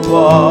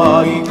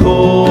wai ko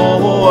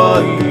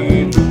ai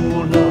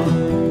lula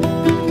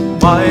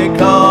mai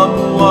ka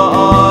mua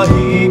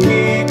ahi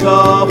ki ka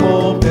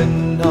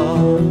hopena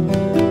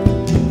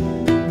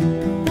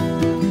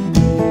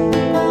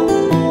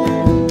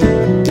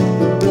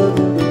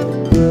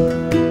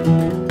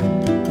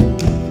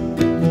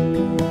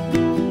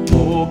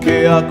o ke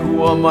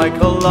akua mai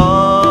ka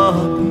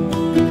lani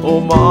o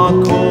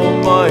mako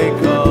mai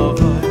ka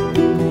vai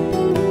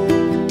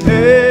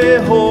e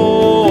ho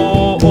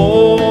o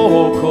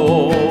ko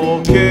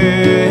ke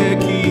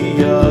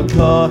kia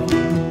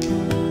kahi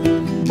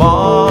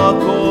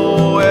mako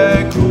e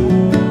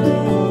kukala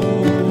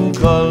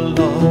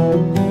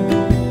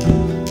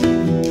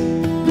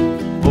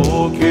o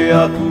ke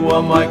akua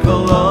mai ka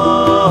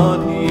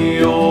lani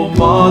o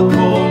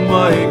mako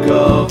mai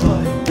ka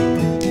vai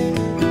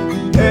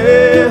e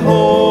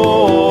ho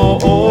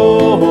o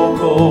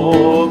ko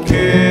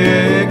ke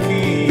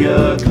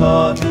kia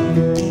kahi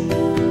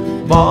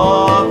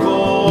mako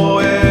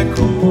e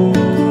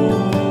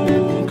kukala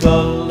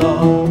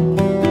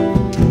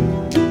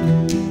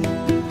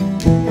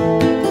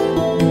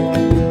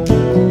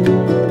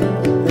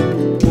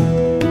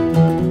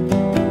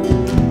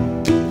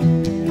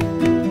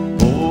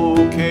o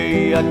ke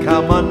ia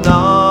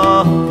kamana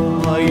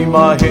ai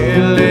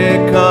mahele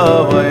ka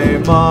vai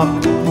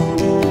mako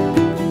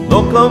no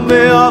ka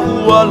mea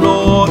ua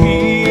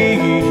lo'i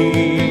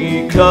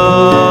ka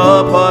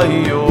pai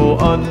o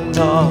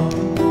ana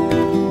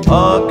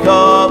a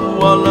ka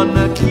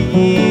ualana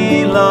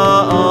kila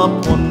a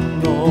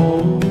pono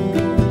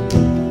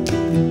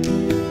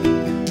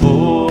o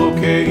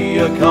ke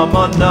ia ka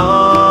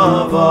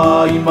manawa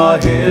i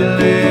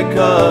mahele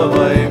ka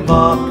vai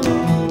maka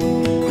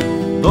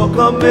no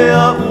ka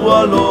mea ua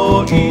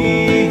lo'i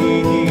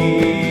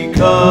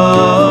ka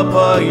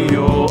pai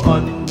o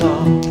ana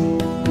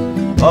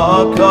a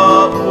ka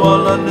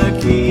ualana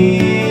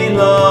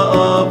kila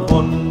a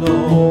pono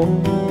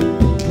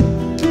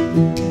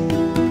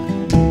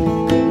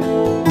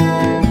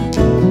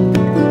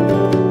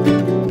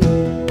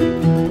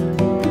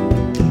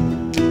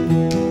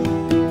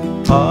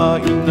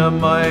haina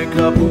mai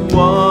ka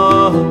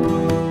puahu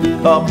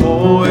ka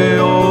poe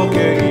o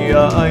ke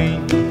ia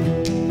aini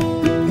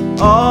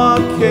a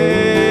ke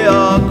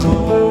aku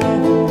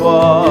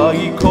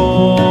ai ko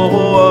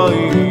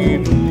ai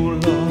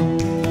lula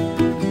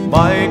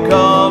mai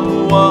ka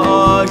mua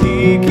ahi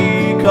ki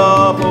ka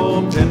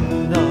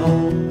hopena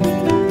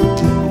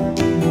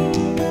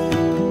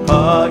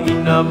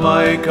haina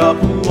mai ka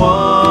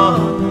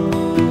puahu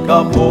ka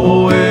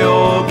poe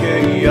o ke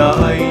ia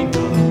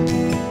aini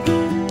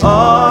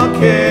a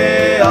ke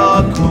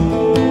aku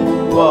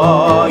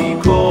ai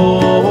ko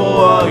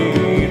ai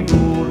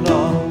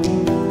lula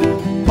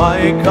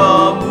mai ka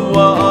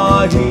mua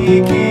ahi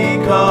ki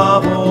ka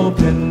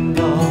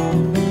hopena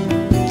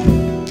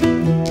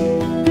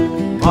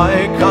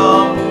mai ka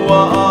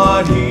mua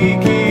ahi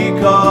ki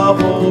ka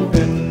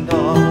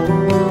hopena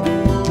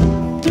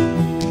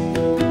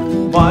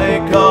mai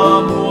ka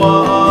mua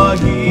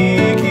ahi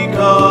ki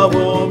ka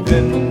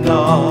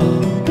hopena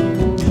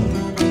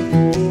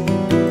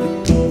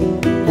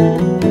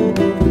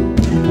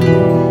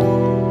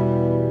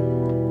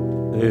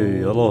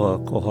Aloha,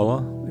 Kohala,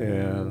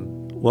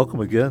 and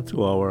welcome again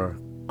to our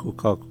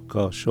Kuka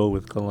Kuka show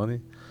with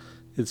Kalani.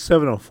 It's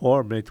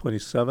 7:04, May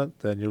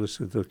 27th, and you're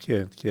listening to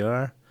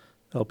KNKR,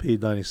 LP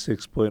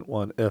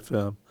 96.1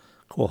 FM,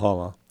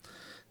 Kohala.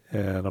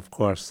 And of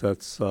course,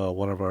 that's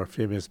one of our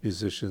famous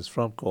musicians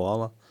from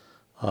Kohala,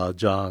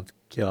 John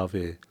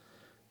Keawe,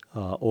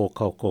 O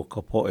Kauko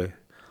Kapoe.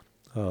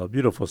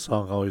 Beautiful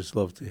song, I always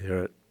love to hear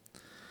it.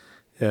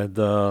 And,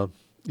 I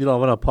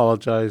want to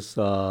apologize.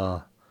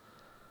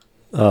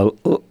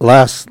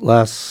 Last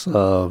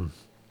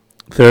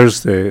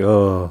Thursday,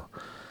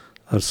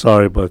 I'm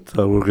sorry, but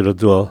we're going to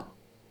do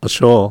a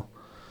show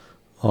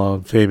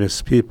on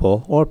famous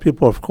people or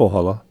people of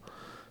Kohala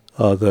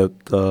that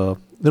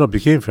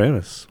became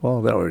famous.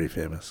 Well, they're already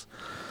famous,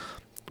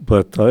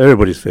 but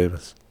everybody's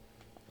famous.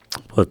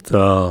 But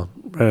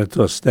ran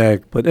into a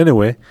snag. But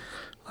anyway,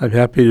 I'm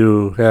happy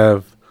to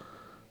have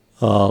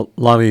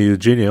Lonnie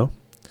Eugenio,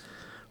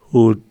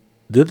 who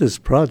did this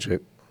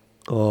project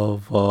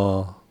of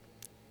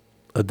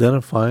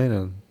identifying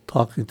and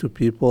talking to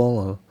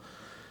people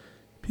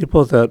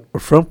that were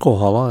from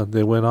Kohala, and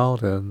they went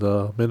out and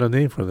made a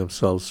name for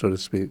themselves, so to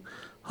speak.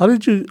 How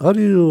did you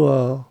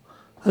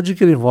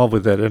get involved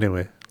with that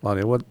anyway,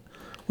 Lonnie? What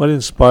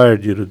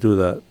inspired you to do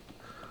that?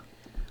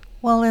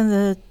 Well, in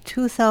the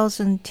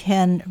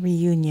 2010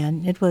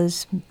 reunion, it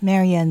was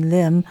Marianne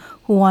Lim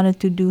who wanted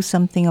to do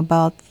something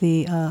about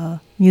the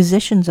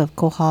musicians of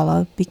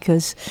Kohala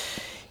because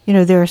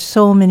there are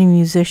so many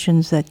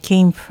musicians that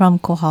came from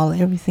Kohala.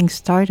 Everything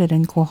started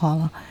in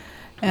Kohala.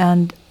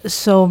 And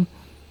so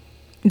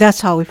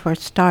that's how we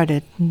first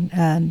started.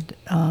 And,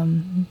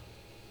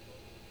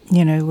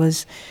 it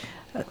was,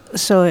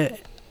 so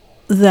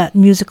that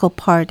musical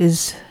part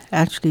is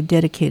actually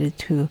dedicated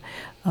to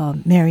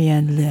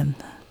Marianne Lim.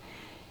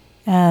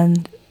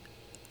 And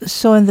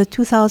so in the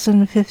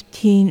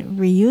 2015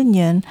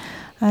 reunion,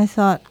 I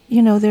thought,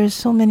 you know, there's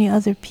so many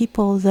other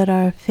people that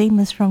are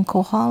famous from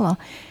Kohala.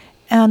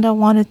 And I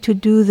wanted to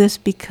do this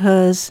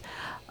because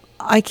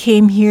I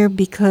came here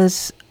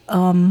because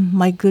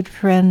my good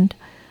friend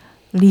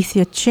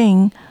Lithia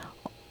Ching,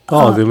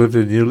 Oh, they lived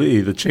in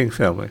Yuli, the Ching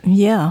family.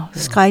 yeah,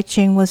 Sky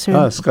Ching was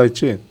her Sky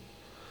Ching.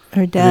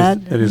 her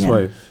dad And his yeah,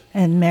 wife.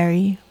 and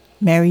Mary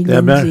Yeah,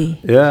 Lindsay.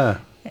 yeah.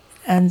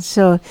 And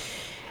so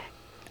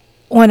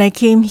when I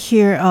came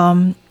here,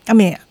 I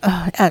mean,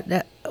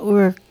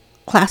 we're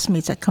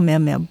classmates at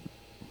Kamehameha,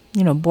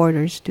 you know,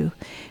 boarders too.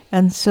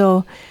 And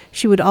so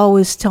she would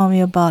always tell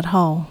me about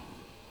how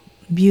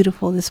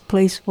beautiful this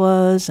place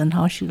was and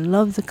how she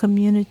loved the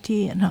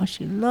community and how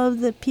she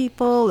loved the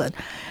people and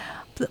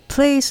the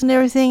place and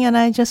everything. And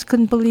I just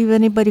couldn't believe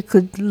anybody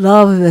could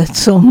love it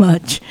so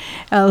much.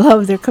 I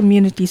love their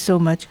community so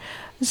much.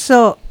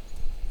 So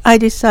I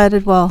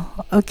decided,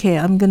 well, okay,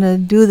 I'm going to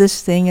do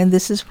this thing, and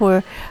this is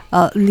for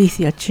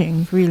Lithia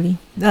Ching, really.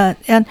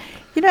 And,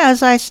 you know,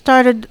 as I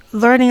started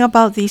learning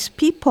about these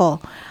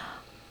people,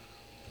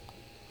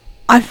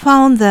 I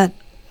found that,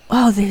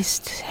 wow, they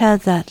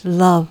had that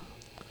love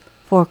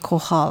for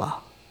Kohala.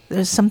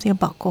 There's something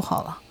about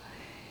Kohala.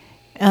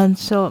 And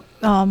so,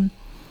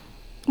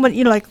 but,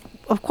 you know, like,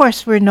 of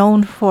course, we're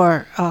known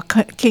for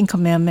King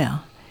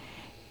Kamehameha.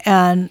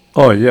 And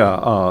Oh,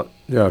 yeah.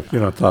 Yeah, if you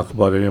don't talk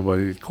about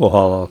anybody,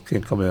 Kohala,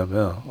 King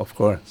Kamehameha, of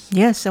course.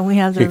 yes, and we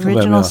have the King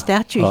original Kamehameha,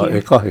 statue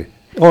here. Ekahi.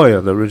 Oh, yeah,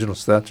 the original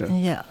statue.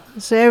 Yeah.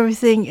 So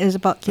everything is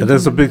about King And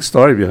there's a Kamehameha. big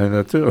story behind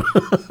that, too.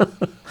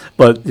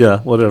 But, yeah,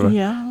 whatever.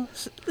 Yeah.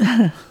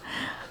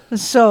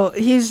 So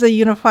he's the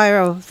unifier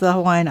of the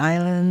Hawaiian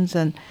Islands,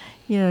 and,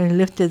 you know, he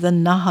lifted the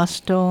Naha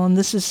stone.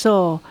 This is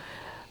so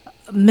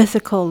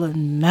mythical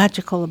and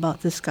magical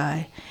about this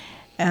guy.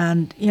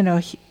 And, you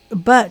know,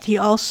 but he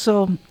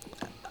also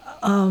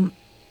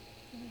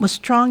was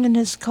strong in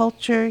his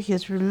culture,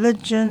 his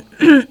religion,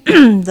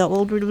 the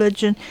old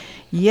religion,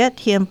 yet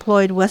he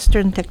employed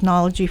Western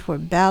technology for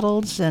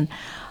battles. And,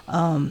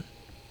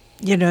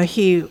 you know,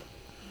 he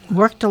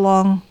worked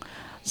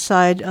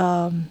alongside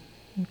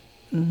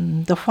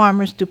the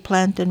farmers to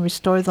plant and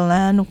restore the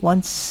land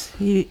once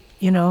he,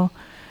 you know,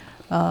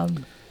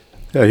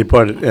 Yeah, he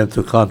brought an end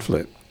to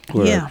conflict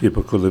where Yeah.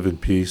 people could live in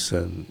peace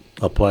and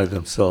apply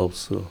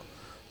themselves to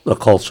the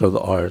culture, the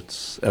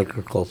arts,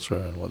 agriculture,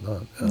 and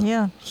whatnot.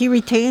 yeah, he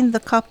retained the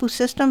kapu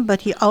system,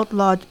 but he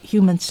outlawed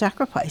human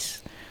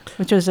sacrifice,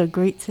 which was a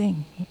great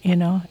thing, you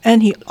know.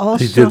 And he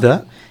also He did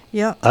that?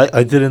 Yeah.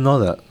 I didn't know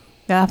that.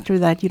 After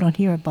that, you don't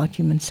hear about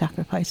human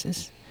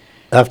sacrifices.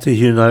 After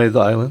he united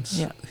the islands,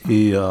 Yeah.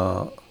 he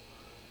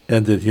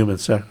ended human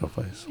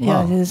sacrifice.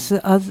 Yeah, Wow. his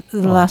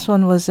the last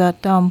one was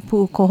at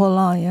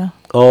Pu'ukohola, yeah.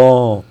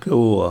 Oh,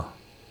 Keua.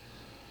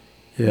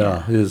 Yeah,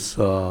 Yeah. his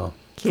from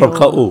Keoa.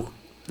 Ka'u,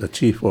 the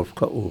chief of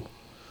Ka'u.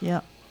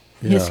 Yeah.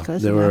 His Yeah,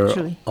 cousin, they were,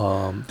 actually.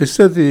 They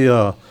said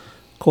the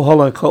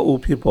Kohala and Ka'u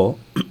people,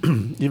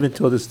 even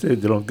till this day,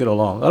 they don't get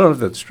along. I don't know if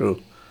that's true,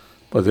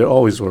 but they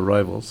always were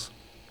rivals.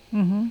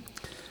 Mm-hmm.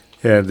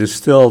 And there's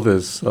still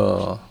this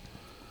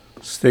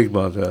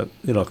stigma that,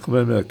 you know,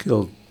 Kamehameha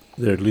killed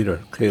their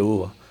leader,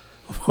 Keua.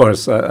 Of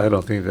course, I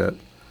don't think that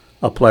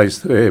applies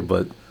today,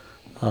 but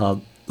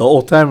the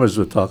old timers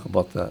would talk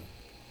about that.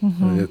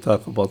 Mm-hmm. They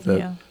talk about that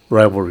Yeah.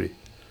 rivalry.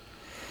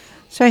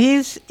 So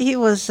he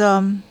was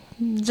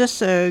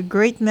just a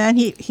great man.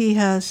 He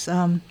has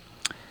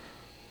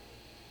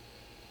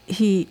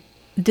he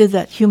did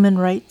that human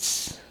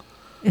rights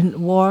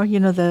in war. You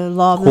know, the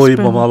law of the Hoi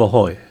spring,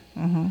 Mamalahoi.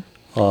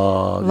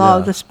 law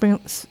of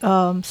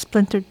the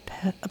splintered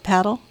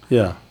paddle.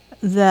 Yeah.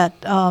 That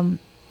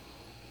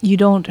you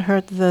don't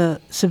hurt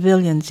the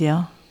civilians,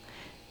 yeah.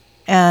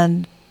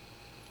 And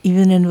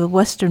even in the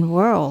Western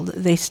world,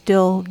 they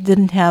still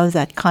didn't have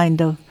that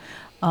kind of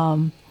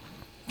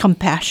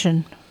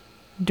compassion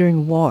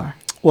during war.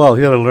 Well,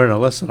 he had to learn a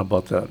lesson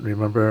about that.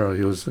 Remember,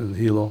 he was in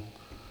Hilo.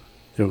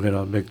 They were going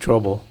to make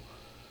trouble.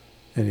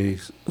 And he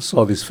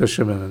saw these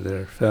fishermen and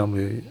their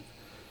family.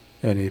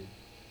 And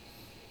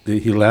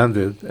he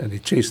landed and he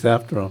chased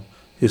after them.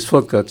 His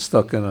foot got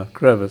stuck in a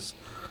crevice.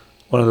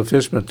 One of the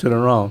fishermen turned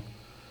around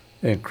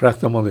and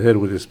cracked him on the head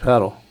with his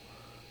paddle.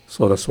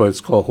 So that's why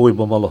it's called Hui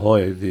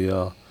Mamalahoi,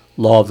 the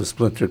law of the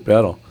splintered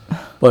paddle.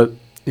 But,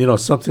 you know,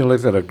 something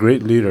like that, a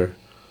great leader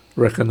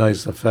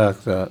recognized the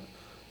fact that,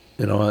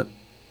 you know what,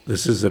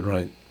 this isn't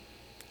right.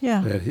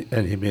 Yeah.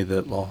 And he made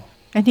that law.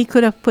 And he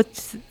could have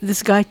put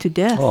this guy to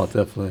death, Oh,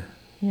 definitely.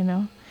 you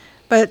know.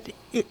 But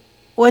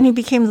when he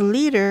became the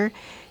leader,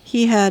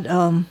 he had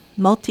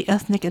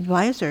multi-ethnic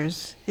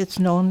advisors. It's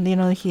known, you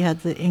know, he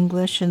had the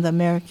English and the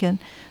American,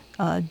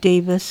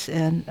 Davis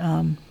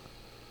and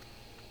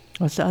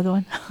what's the other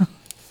one?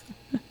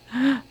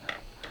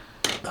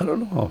 I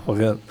don't know. I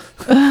forget.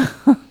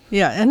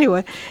 Yeah,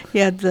 anyway, he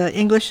had the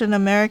English and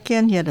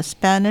American, he had a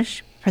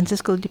Spanish,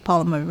 Francisco de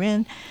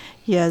Palma-Marin,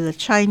 he had the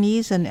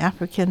Chinese and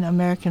African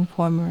American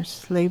former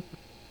slave,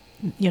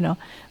 you know,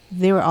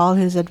 they were all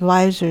his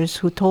advisors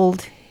who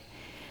told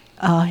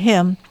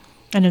him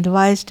and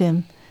advised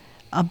him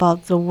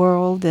about the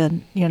world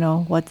and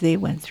what they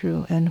went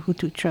through and who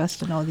to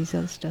trust and all these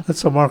other stuff.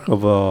 That's a mark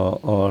of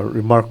a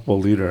remarkable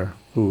leader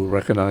who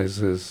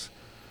recognizes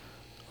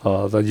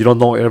that you don't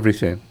know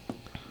everything.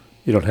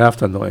 You don't have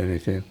to know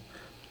anything,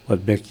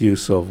 but make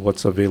use of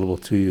what's available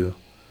to you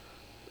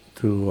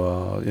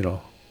to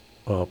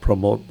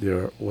promote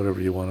your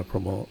whatever you want to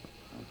promote.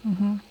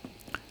 Hmm.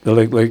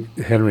 Like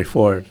Henry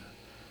Ford,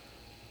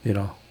 he's.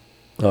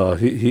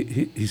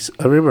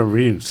 I remember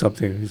reading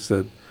something. He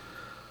said,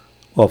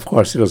 "Well, of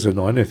course he doesn't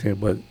know anything,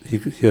 but he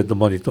had the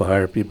money to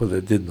hire people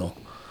that did know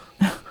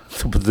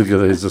to put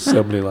together his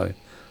assembly line."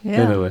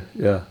 Yeah. Anyway,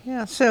 yeah.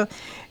 Yeah. So,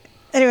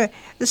 anyway,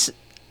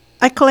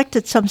 I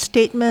collected some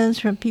statements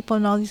from people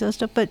and all these other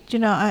stuff, but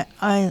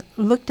I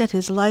looked at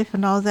his life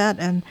and all that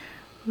and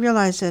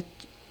realized that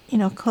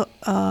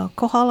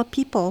Kohala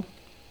people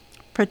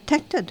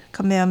protected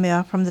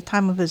Kamehameha from the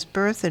time of his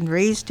birth and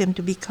raised him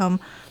to become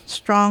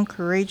strong,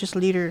 courageous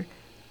leader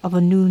of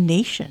a new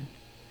nation.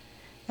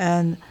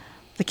 And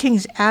the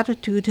king's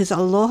attitude, his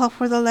aloha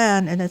for the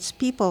land and its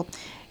people,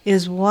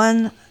 is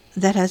one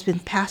that has been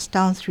passed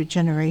down through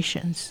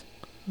generations.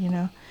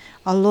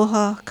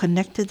 Aloha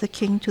connected the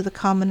king to the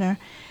commoner,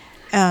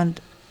 and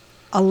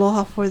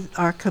aloha for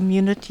our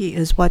community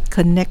is what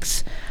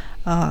connects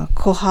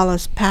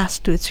Kohala's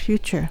past to its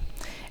future.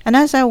 And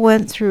as I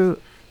went through,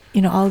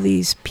 all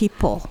these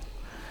people,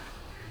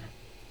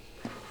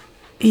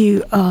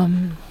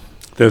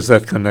 There's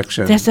that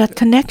connection. there's that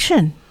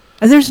connection.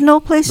 And there's no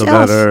place No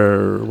else.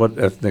 matter what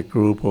ethnic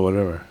group or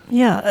whatever.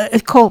 Yeah,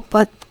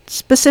 but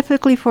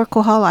specifically for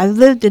Kohala, I've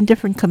lived in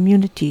different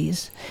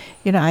communities.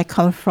 I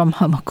come from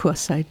Hamakua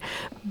side,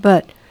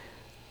 but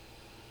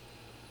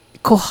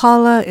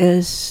Kohala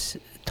is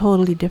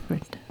totally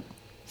different.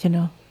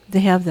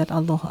 They have that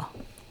aloha.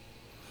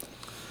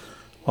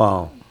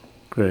 Wow,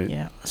 great.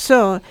 Yeah.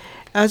 So,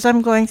 as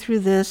I'm going through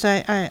this,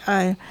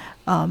 I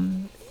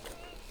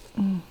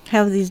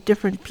have these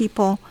different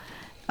people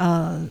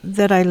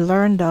that I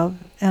learned of,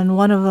 and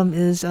one of them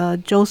is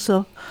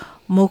Joseph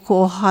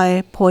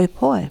Mokuohai Poi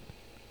Poi,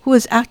 who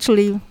is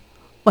actually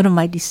one of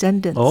my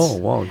descendants. Oh,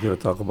 wow, you gotta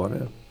talk about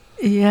it.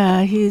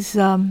 Yeah, he's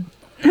lived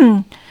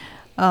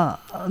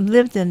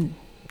in,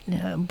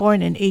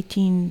 born in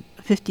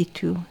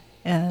 1852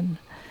 and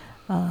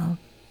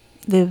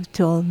lived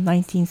till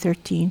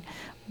 1913.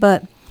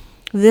 But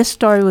this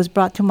story was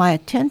brought to my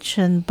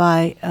attention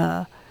by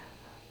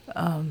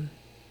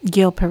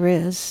Gail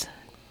Perez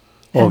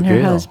and her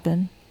Gail.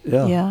 husband.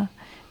 Yeah.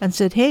 And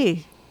said,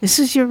 "Hey, this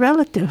is your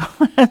relative."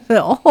 I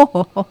said,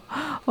 "Oh,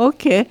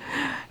 okay."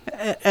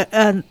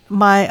 And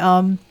my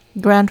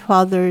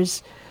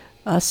grandfather's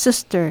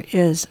sister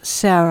is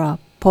Sarah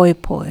Poi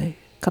Poi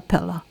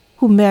Capella,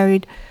 who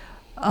married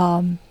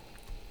Sam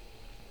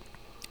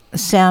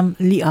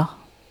Li'a,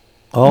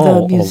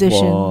 the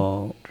musician.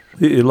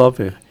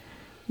 Hi'ilawe.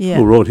 Yeah.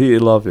 Who wrote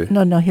Hi'ilawe.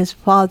 No, his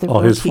father. Oh,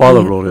 wrote his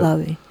father wrote it.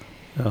 Hi'ilawe.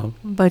 Yeah.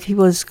 But he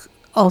was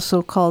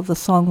also called the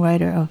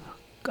songwriter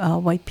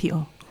of White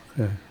P.O.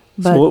 Okay.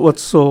 But So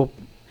what's so...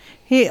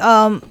 he,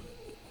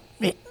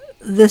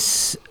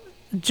 this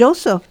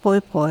Joseph Poi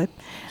Poi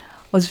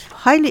was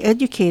highly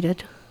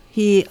educated.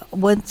 He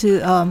went to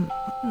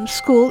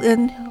school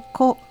in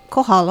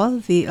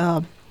Kohala,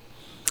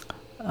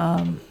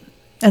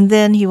 and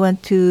then he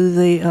went to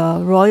the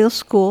Royal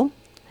School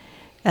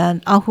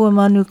and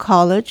Ahuamanu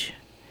College.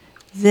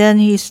 Then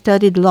he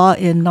studied law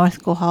in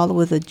North Kohala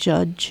with a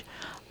judge,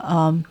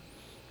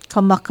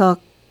 Kamaka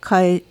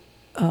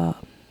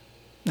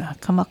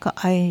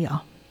Aya.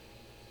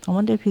 I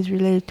wonder if he's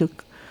related to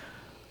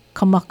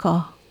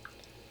Kamaka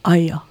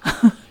Aya.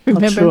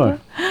 Remember? Not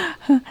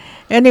sure.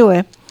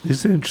 Anyway,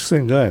 He's an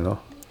interesting guy, no?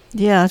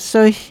 yeah,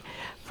 so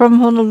from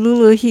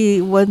Honolulu,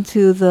 he went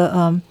to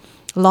the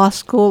law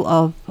school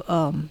of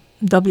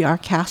W.R.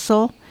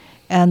 Castle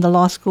and the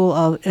law school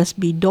of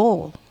S.B.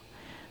 Dole.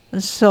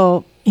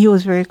 So he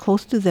was very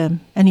close to them,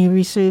 and he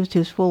received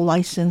his full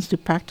license to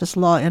practice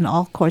law in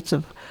all courts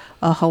of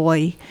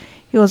Hawaii.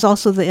 He was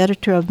also the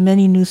editor of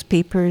many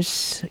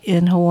newspapers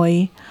in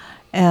Hawaii,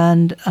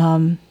 and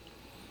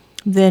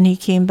then he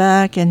came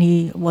back and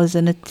he was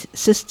an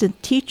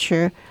assistant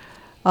teacher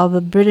of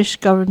a British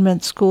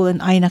government school in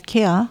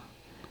Ainakea.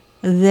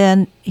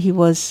 Then he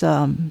was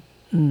a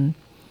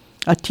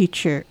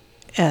teacher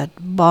at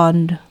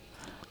Bond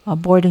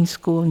boarding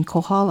school in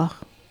Kohala.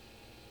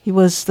 He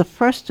was the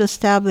first to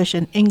establish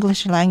an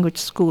English language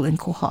school in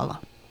Kohala.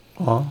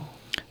 Oh.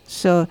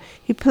 So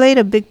he played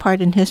a big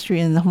part in history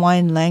in the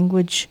Hawaiian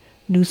language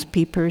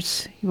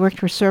newspapers. He worked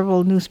for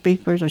several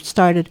newspapers, or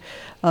started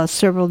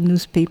several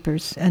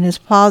newspapers. And his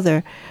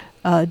father,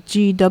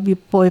 G.W.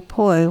 Poi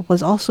Poi,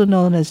 was also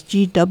known as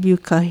G.W.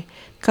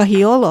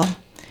 Kahiolo,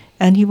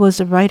 and he was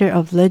a writer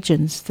of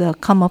legends, the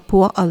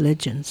Kamapua'a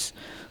legends.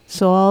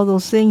 So all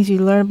those things you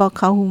learn about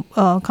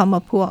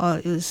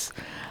Kamapua'a is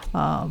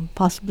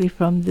possibly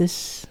from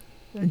this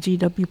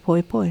G.W.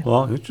 Poi Poi.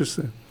 Wow,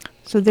 interesting.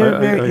 So they're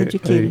very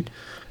educated.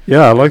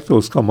 Yeah, I like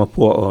those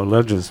Kamapua'a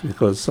legends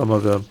because some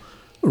of them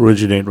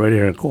originate right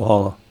here in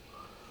Kohala,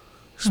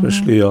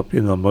 especially up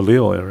in the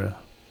Maleo area.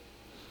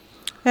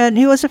 And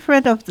he was a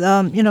friend of,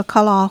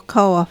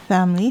 Kalakaua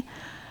family,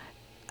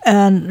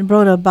 and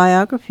wrote a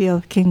biography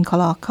of King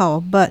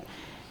Kalakaua. But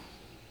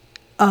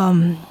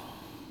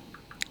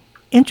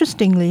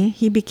interestingly,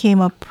 he became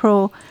a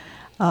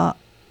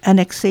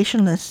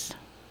pro-annexationist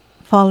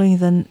following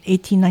the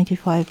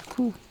 1895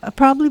 coup.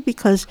 Probably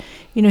because,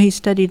 he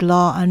studied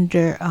law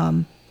under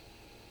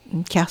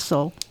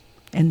Castle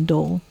and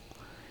Dole,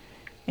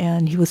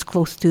 and he was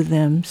close to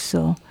them.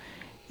 So,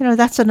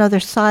 that's another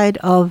side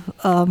of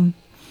a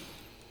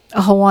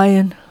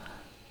Hawaiian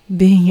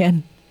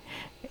being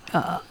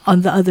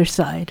on the other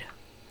side.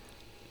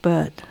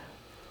 But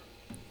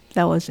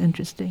that was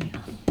interesting.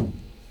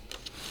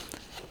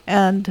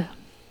 And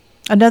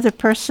another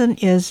person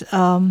is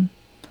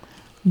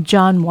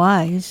John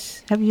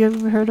Wise. Have you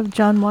ever heard of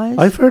John Wise?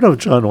 I've heard of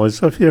John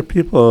Wise. I've heard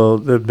people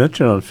they've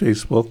mentioned on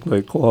Facebook,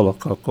 like Kohala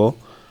Kako.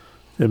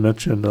 They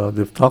mentioned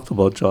they've talked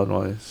about John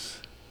Wise.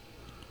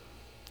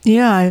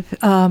 Yeah,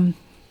 I've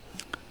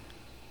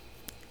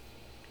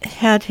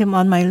had him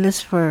on my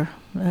list for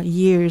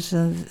years,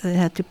 and I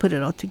had to put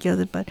it all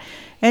together. But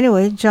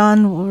anyway,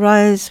 John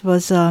Wise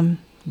was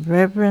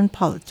reverend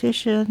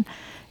politician.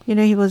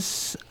 He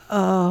was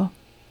a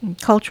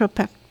cultural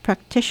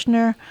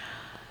practitioner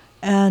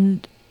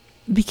and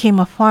became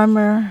a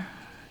farmer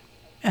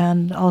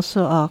and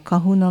also a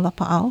kahuna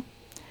lapa'au.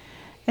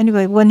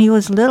 Anyway, when he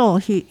was little,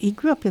 he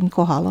grew up in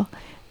Kohala.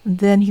 And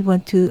then he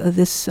went to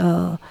this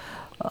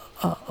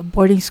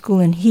boarding school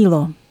in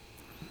Hilo.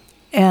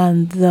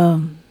 And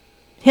the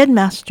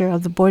headmaster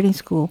of the boarding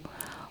school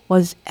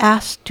was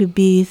asked to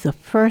be the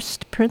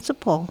first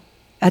principal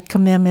at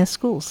Kamehameha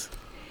schools.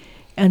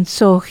 And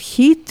so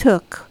he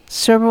took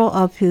several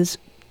of his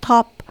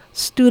top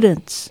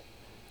students,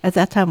 at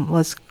that time it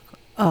was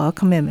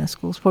Kamehameha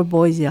schools for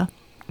boys, yeah.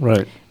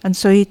 Right. And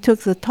so he took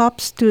the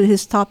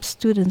his top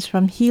students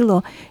from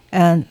Hilo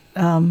and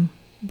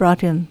brought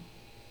them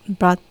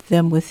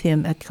with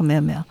him at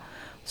Kamehameha.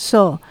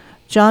 So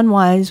John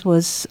Wise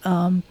was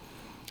from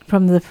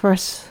the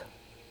first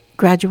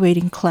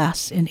graduating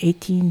class in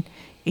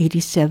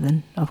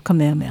 1887 of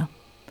Kamehameha,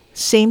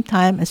 same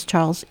time as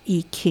Charles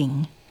E.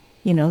 King,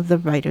 the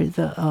writer,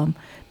 the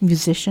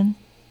musician.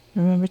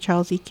 Remember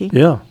Charles E. King?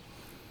 Yeah.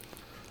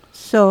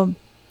 So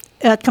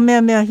at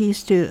Kamehameha, he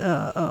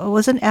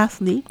was an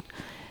athlete,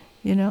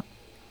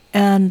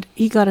 and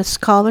he got a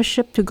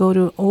scholarship to go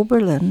to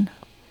Oberlin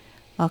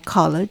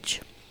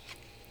College,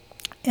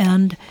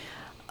 and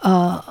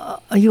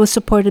he was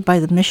supported by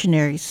the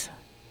missionaries.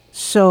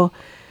 So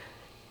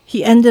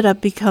he ended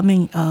up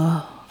becoming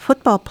a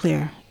football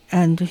player,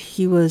 and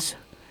he was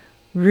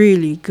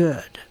really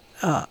good.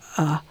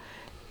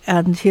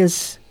 And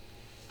his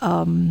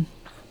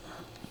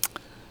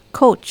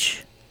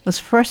coach was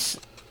first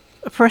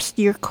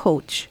year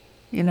coach,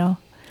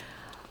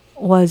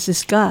 was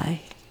this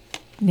guy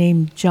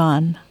named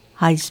John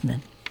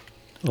Heisman.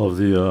 Of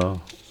the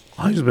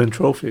Heisman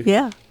Trophy.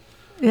 Yeah.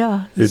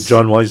 Did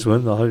John Wise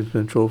win the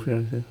Heisman Trophy or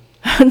anything?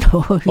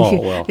 No. Oh,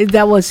 well.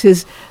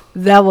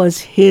 That was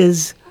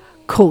his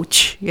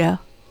coach, yeah.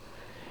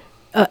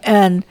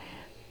 And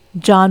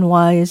John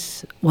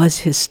Wise was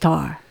his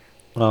star.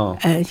 Oh.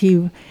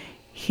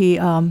 He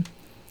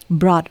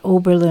brought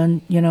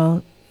Oberlin,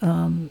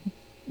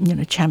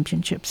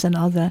 championships and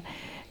all that.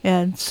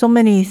 And so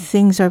many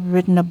things are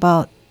written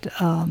about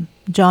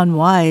John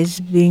Wise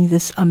being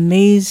this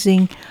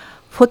amazing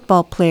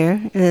football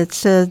player. It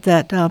said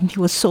that he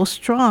was so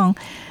strong.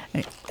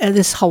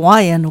 This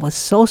Hawaiian was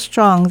so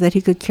strong that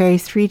he could carry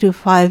 3 to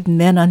 5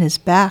 men on his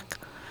back,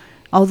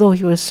 although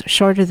he was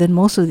shorter than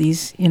most of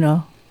these,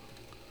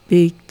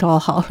 big, tall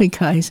Haole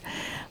guys.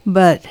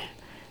 But,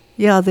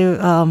 yeah,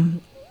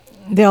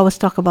 they always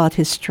talk about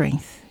his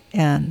strength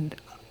and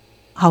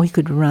how he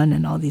could run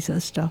and all these other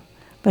stuff.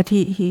 But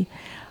he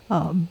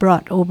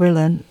brought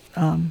Oberlin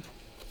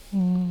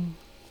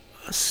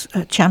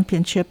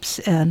championships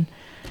and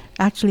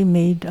actually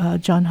made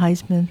John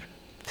Heisman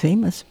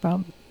famous,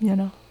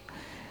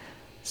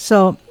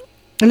 So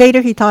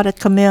later he taught at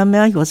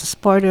Kamehameha. He was a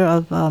supporter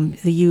of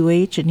the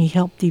UH, and he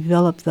helped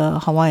develop the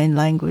Hawaiian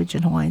language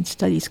and Hawaiian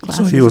studies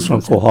classes. So he was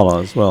from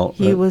Kohala as well.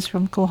 He was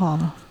from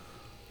Kohala.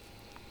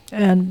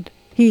 And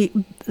he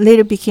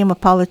later became a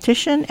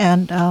politician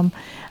and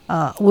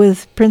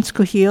with Prince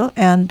Kuhio,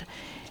 and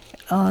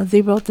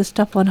they wrote the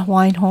stuff on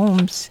Hawaiian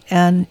homes,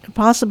 and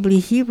possibly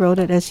he wrote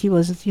it as he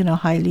was,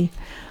 highly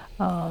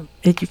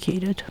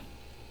educated.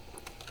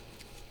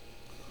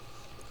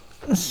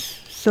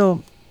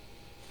 So,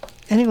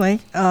 anyway,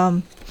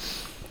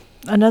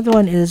 another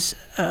one is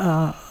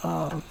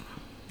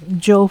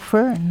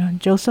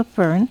Joseph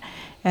Fern,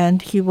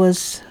 and he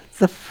was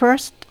the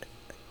first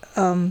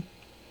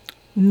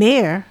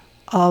mayor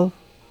of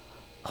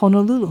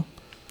Honolulu.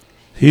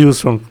 He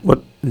was from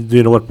what? Do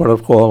you know what part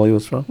of Kohala he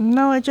was from?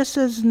 No, it just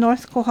says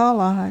North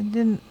Kohala. I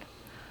didn't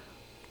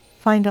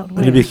find out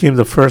where. And he became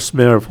the first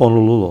mayor of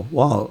Honolulu.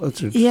 Wow,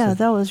 that's interesting. Yeah,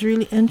 that was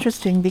really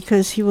interesting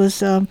because he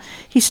was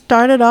he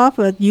started off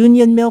at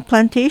Union Mill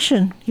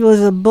Plantation. He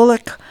was a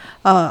bullock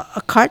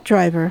a cart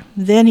driver.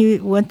 Then he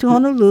went to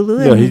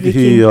Honolulu Yeah, and he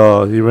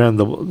became. he ran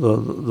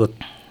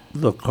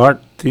the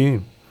cart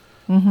team,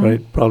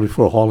 right? Probably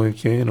for hauling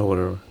cane or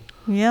whatever.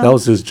 Yeah. That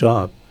was his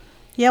job.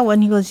 Yeah,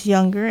 when he was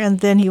younger, and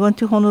then he went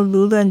to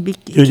Honolulu and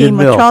Union became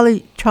a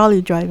Mill.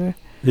 trolley driver.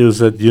 He was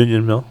at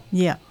Union Mill.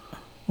 Yeah.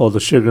 Oh, the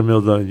sugar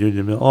mill down at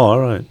Union Mill. Oh, all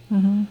right.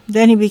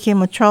 Then he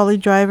became a trolley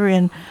driver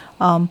in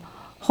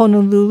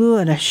Honolulu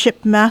and a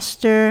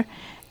shipmaster,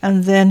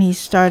 and then he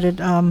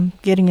started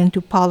getting into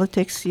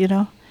politics,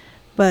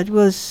 But it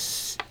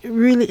was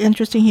really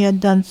interesting. He had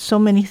done so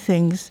many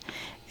things,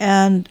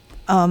 and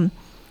to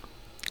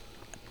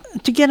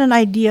get an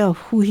idea of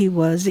who he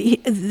was,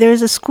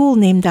 there's a school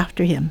named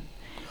after him,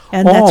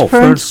 and that's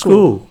Fern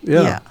School.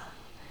 Yeah.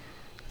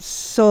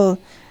 So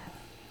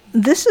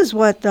this is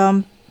what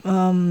the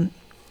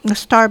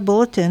Star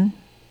Bulletin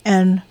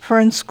and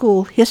Fern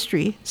School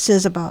history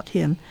says about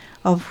him,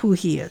 of who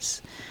he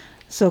is.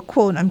 So,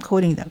 quote, I'm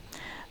quoting them.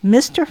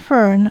 Mr.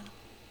 Fern,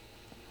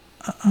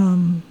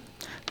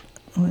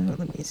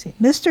 let me see.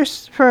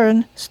 Mr.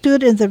 Fern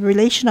stood in the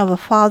relation of a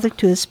father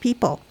to his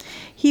people.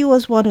 He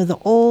was one of the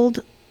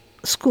old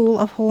school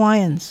of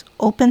Hawaiians,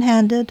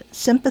 open-handed,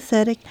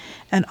 sympathetic,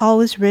 and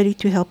always ready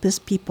to help his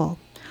people.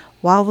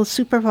 While the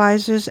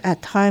supervisors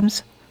at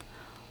times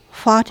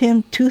fought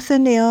him tooth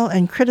and nail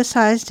and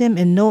criticized him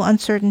in no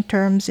uncertain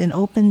terms in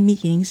open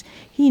meetings,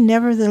 he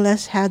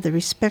nevertheless had the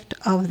respect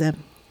of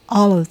them,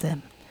 all of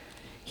them.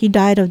 He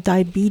died of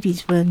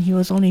diabetes when he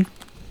was only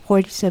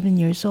 47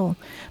 years old,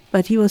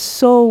 but he was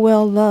so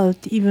well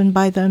loved even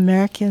by the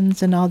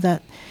Americans and all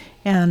that,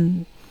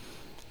 and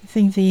I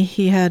think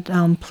he had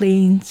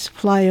planes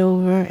fly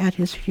over at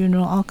his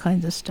funeral, all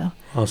kinds of stuff.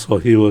 So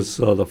he was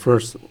the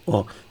first.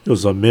 He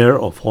was a mayor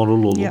of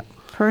Honolulu. Yep,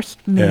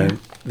 first mayor. And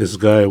this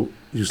guy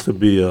used to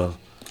be a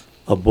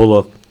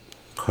bullock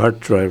cart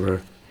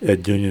driver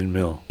at Union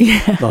Mill.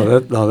 Yeah.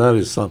 Now that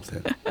is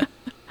something.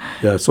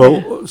 Yeah.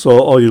 So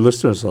all you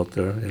listeners out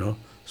there,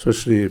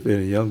 especially if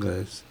any young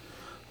guys,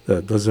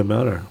 that doesn't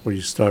matter where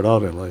you start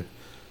out in life.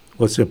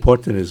 What's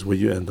important is where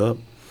you end up.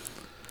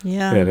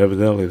 Yeah. And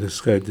evidently,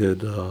 this guy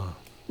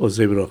was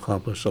able to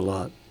accomplish a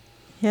lot.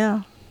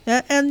 Yeah.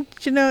 And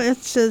it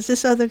says,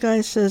 this other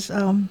guy says,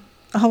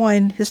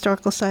 Hawaiian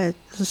Historical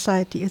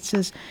Society, it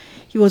says,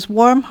 he was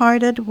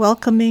warm-hearted,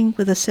 welcoming,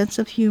 with a sense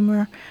of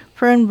humor.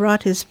 Fern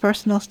brought his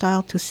personal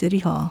style to City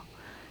Hall.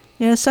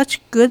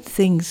 Such good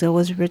things that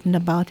was written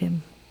about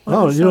him.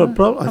 I think,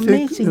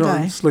 amazing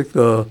guy. it's like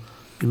you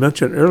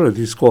mentioned earlier,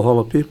 these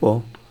Kohala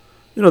people.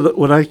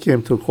 When I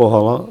came to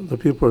Kohala, the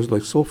people were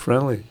like so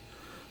friendly,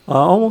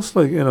 almost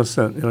like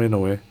innocent, in a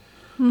way,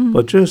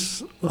 but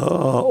just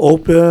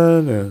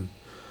open and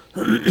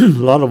a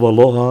lot of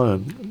aloha,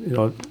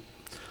 and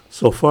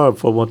so far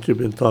from what you've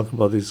been talking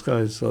about, these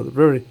guys,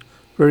 very,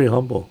 very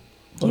humble,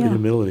 a lot of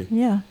humility.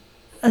 Yeah,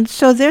 and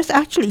so there's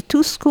actually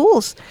 2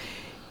 schools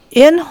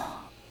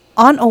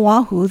on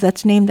Oahu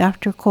that's named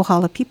after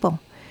Kohala people,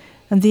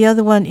 and the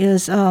other one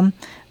is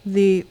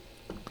the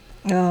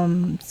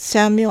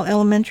Samuel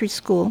Elementary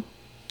School,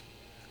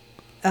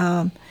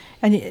 and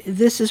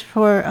this is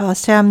for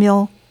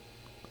Samuel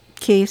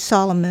K.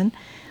 Solomon,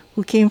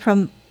 who came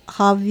from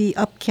Hawi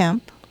Up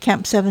Camp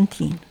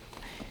 17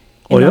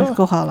 in North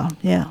Kohala.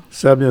 Yeah.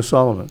 Samuel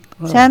Solomon.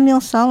 Wow.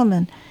 Samuel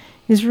Solomon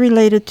is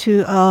related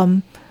to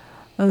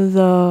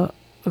the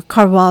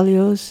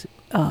Carvalhos.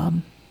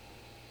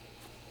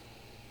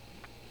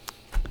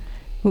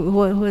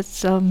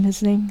 What's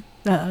his name?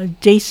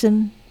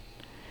 Jason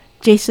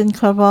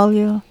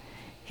Carvalho.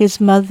 His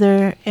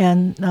mother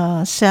and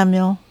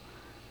Samuel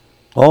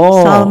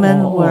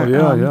Solomon were.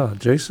 Yeah.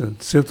 Jason,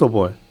 Sinto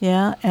boy.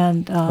 Yeah,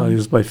 and he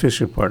was my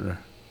fishing partner.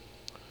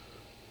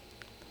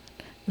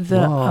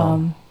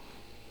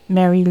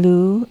 Mary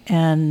Lou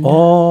and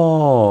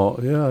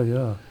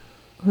yeah.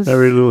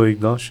 Mary Lou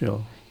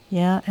Ignacio.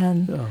 Yeah,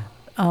 and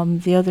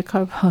the other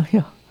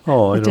Carvalho.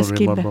 I don't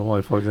remember.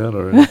 I forgot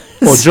already.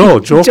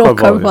 Joe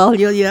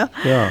Carvalho.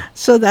 Yeah.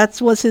 So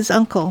that was his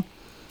uncle,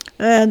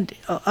 and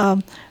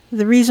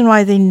the reason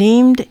why they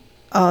named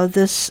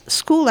this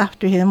school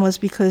after him was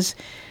because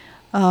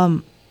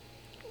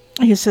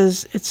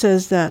it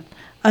says that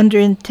under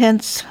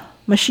intense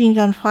machine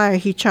gun fire,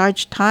 he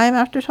charged time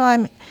after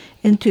time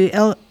into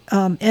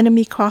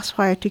enemy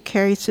crossfire to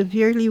carry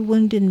severely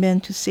wounded men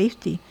to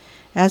safety.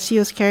 As he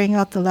was carrying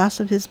out the last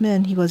of his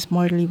men, he was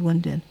mortally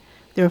wounded.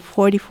 There were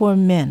 44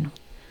 men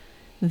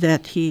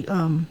that he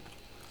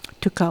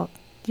took out,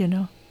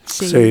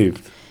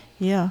 saved.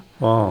 Yeah.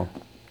 Wow.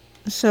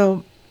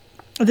 So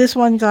this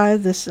one guy,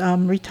 this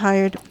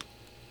retired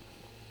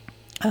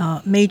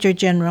Major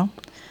General,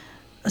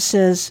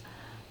 says,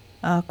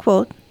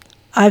 quote,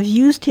 I've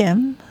used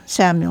him,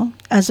 Samuel,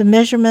 as a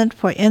measurement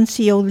for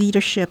NCO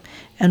leadership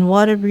and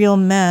what a real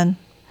man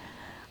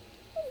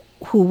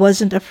who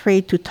wasn't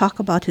afraid to talk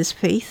about his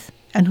faith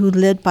and who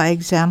led by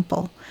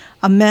example.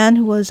 A man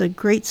who was a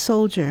great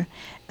soldier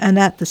and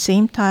at the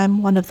same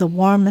time one of the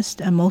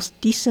warmest and most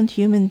decent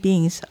human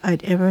beings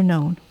I'd ever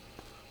known.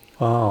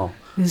 Wow.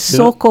 It's You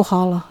so know,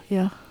 Kohala.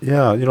 Yeah.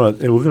 yeah, you know,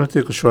 and we're going to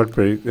take a short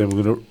break, and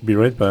we're going to be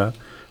right back.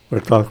 We're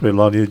talking with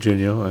Lonnie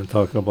Eugenio and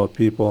talking about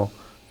people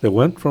that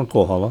went from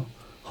Kohala,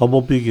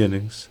 humble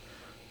beginnings,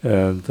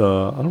 and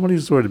I don't want to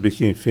use the word that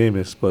became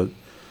famous, but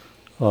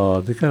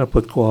they kind of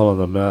put Kohala on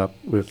the map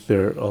with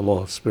their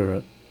aloha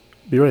spirit.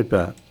 Be right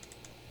back.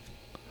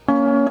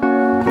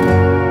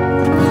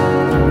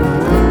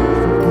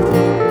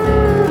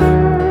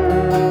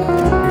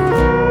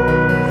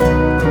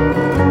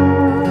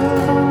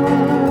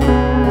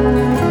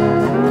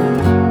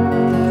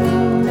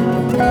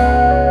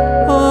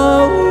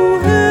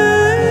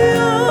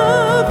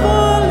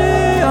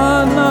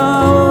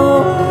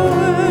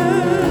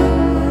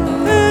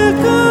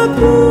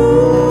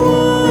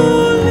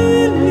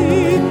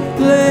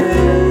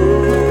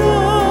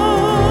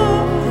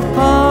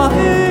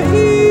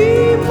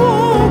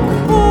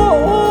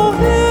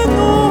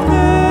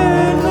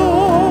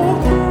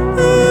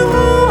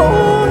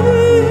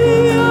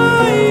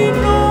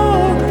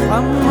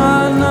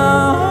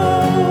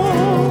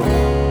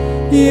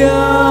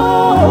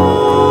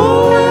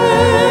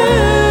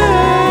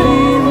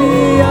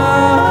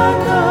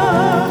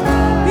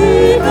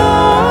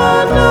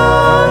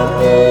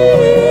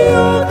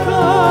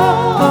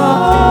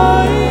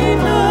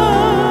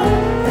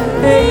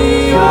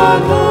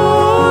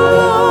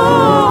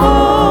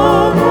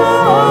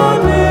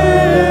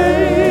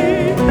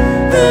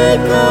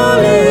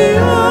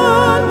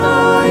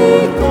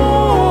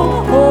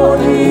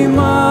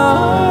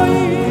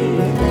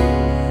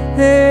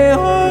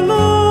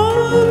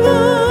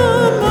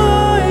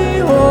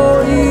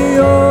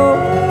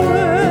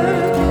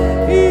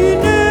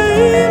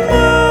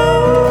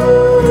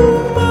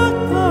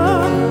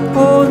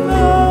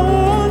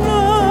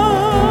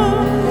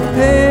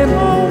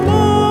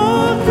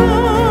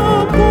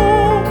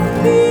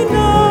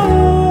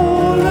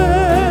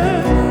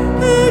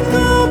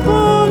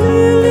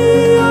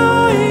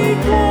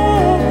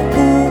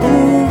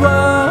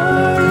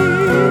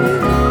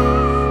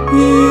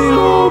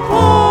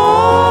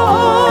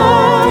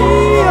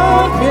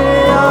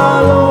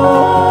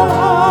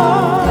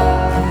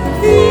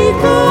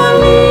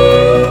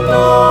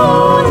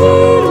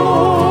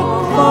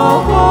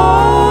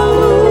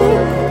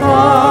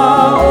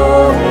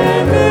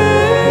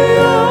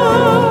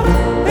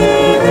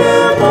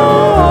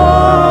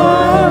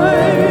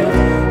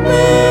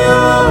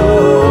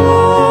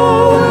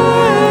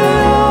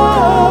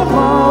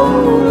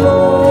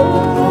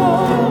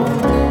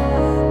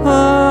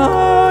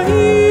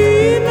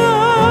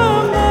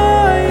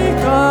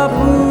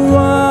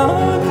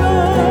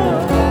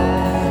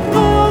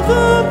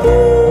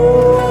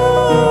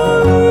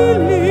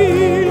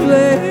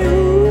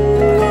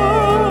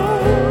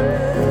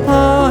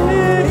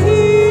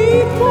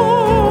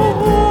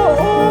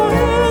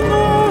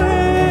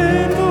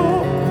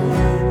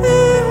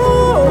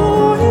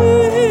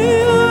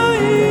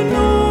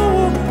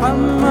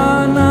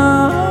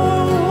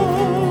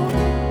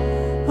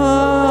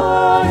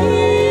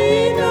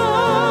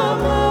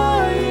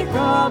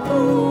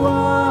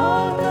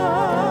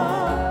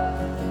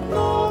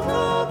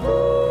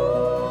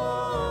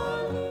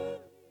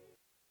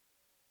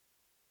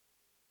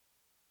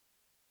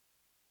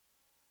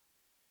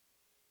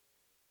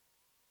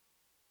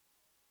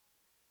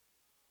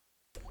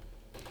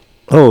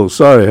 Oh,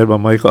 sorry, I had my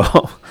mic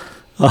off.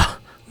 Uh,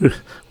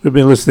 we've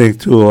been listening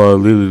to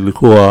Lili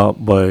Lukua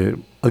by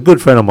a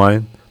good friend of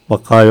mine,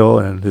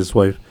 Makayo, and his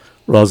wife,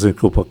 Rosin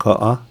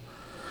Kupaka'a.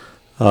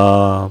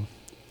 Uh,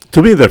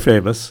 to me, they're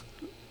famous.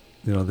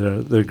 You know,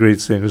 they're great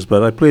singers.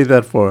 But I played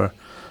that for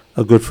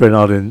a good friend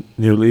out in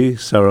New Lee,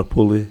 Sarah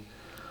Pooley.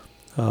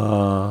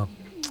 Uh,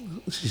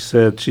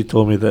 she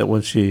told me that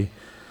when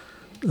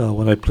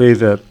I played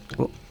that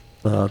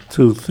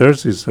 2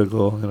 Thursdays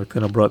ago, and it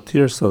kind of brought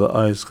tears to the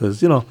eyes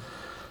because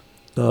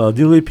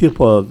New Lee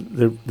people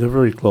they're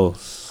very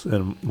close,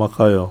 and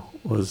Makayo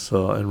was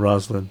and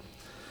Roslyn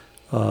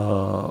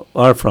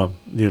are from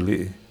New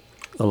Lee,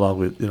 along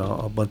with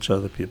a bunch of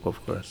other people,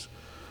 of course.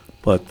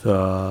 But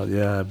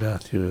yeah,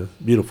 Matthew,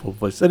 beautiful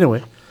voice.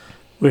 Anyway,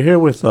 we're here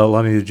with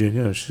Lonnie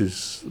Eugenia, and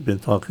she's been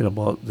talking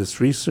about this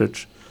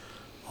research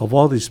of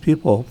all these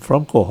people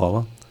from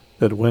Kohala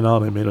that went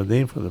out and made a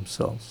name for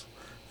themselves.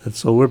 And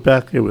so we're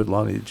back here with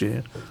Lonnie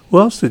Eugenia. Who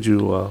else did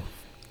you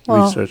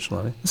Well, research,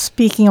 Lonnie?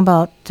 Speaking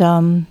about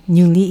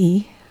New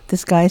Li'i,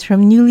 this guy's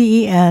from New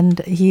Li'i, and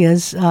he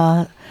is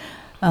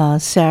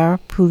Sarah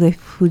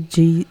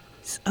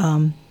Pulefuji's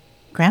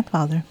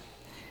grandfather.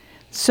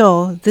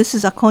 So this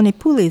is Akone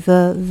Pule,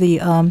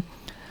 the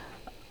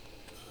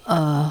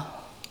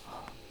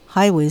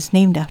highway is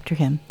named after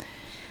him.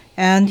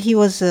 And he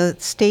was a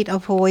state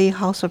of Hawaii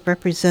House of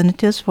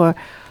Representatives for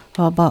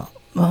about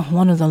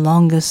one of the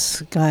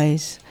longest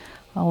guys,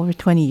 over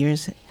 20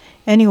 years.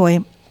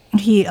 Anyway,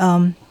 he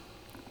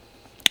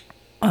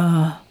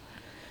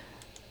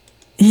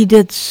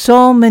did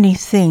so many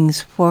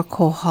things for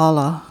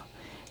Kohala,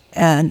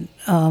 and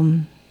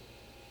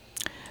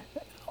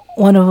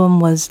one of them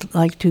was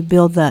like to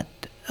build that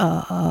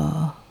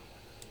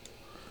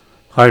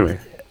Highway.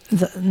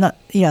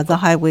 the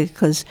highway,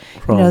 because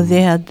From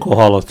they had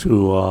Kohala to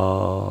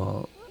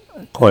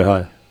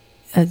Koihai.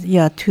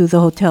 To the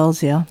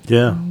hotels, Yeah.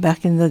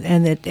 back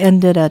and it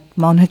ended at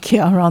Mauna Kea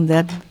around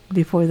that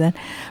before then.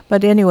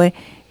 But anyway,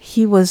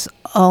 he was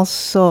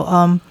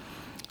also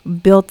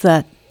built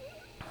that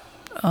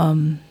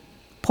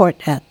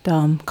port at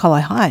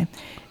Kauai,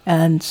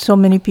 and so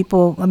many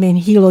people. I mean,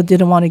 Hilo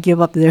didn't want to give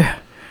up their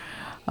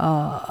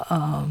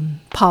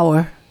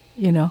power,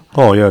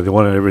 Oh, yeah, they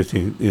wanted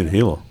everything in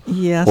Hilo.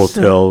 Yes.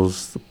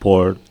 Hotels, the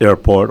port,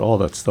 airport, all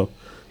that stuff.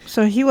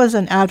 So he was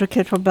an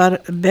advocate for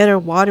better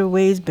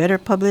waterways, better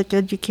public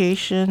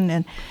education,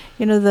 and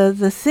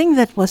the thing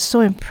that was so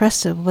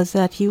impressive was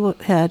that he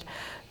had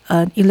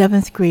an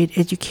 11th grade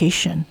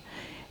education,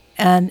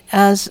 and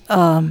as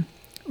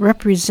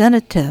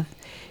representative,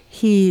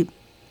 he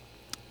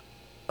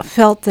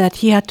felt that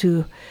he had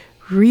to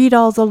read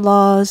all the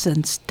laws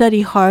and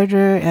study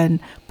harder and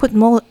put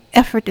more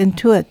effort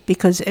into it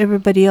because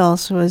everybody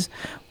else was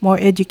more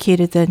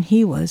educated than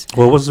he was.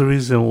 What was the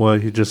reason why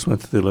he just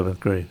went to the 11th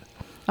grade?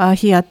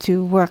 He had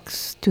to work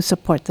to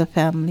support the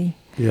family.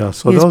 Yeah,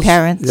 so His that was,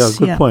 parents, Yeah,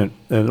 good yeah. point.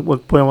 And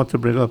what point I want to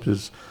bring up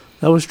is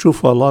that was true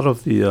for a lot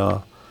of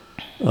the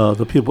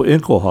people in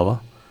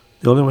Kohala.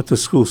 They only went to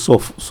school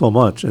so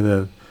much, and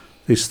then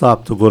they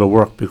stopped to go to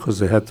work because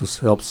they had to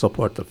help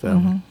support the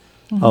family.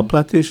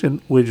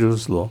 Plantation wages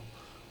was low,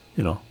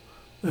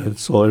 and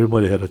so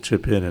everybody had to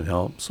chip in and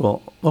help.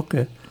 So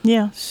okay,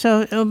 Yeah.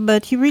 So,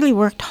 but he really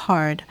worked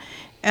hard,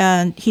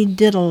 and he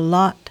did a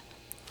lot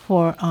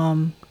for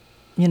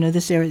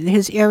this area.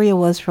 His area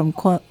was from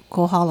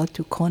Kohala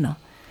to Kona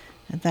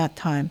at that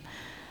time.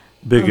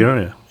 big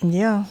area.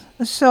 Yeah.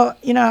 So,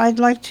 I'd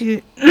like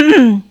to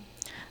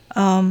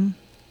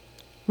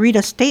read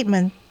a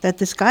statement that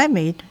this guy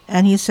made.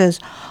 And he says,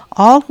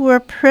 all who were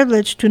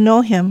privileged to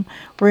know him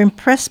were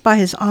impressed by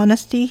his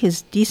honesty,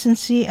 his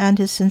decency, and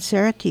his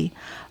sincerity.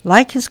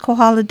 Like his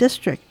Kohala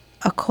district,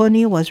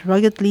 Akoni was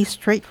ruggedly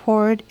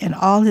straightforward in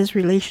all his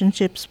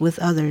relationships with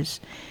others.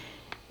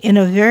 In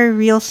a very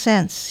real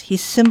sense, he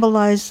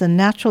symbolized the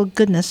natural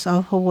goodness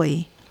of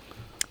Hawaii.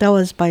 That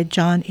was by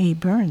John A.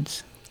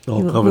 Burns. Oh,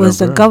 He Governor was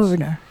the Burns.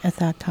 governor at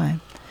that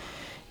time.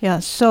 Yeah,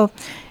 so,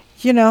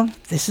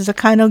 this is the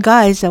kind of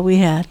guys that we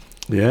had.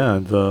 Yeah,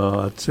 and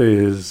I'd say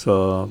his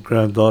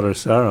granddaughter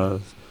Sarah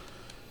is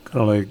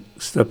kind of like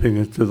stepping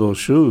into those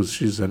shoes.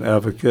 She's an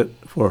advocate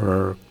for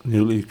her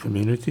Niuli'i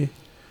community,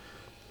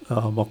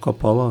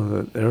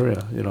 Makapala, that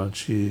area, and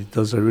she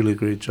does a really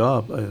great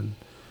job. And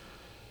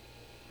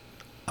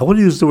I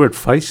wouldn't use the word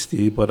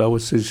feisty, but I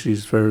would say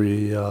she's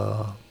very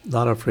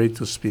not afraid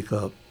to speak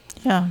up.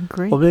 Yeah,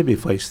 great. Well, maybe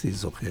feisty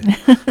is okay.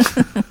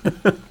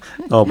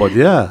 No, but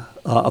yeah,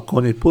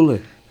 Akoni Pule.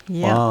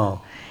 Yeah.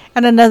 Wow.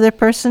 And another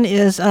person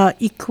is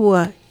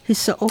Ikua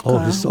Hisaoka. Oh,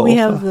 Hisaoka. We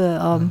have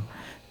the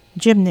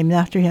gym named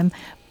after him.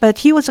 But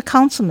he was a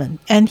councilman,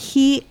 and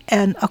he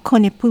and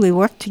Akoni Pule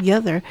worked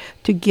together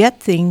to get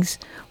things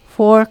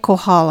for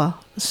Kohala.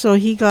 So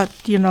he got,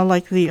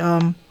 like the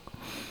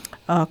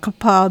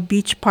Kapaa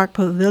Beach Park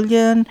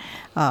Pavilion,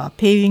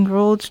 paving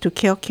roads to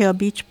Keokea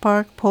Beach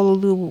Park,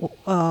 Pololu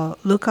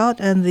Lookout,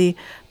 and the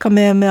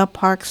Kamehameha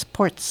Park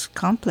Sports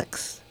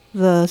Complex.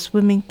 The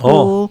swimming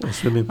pool, A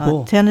swimming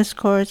pool. tennis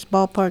courts,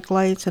 ballpark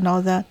lights, and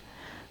all that.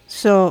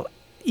 So,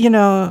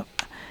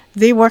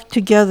 they worked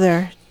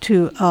together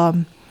to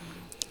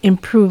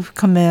improve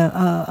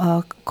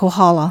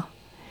Kohala.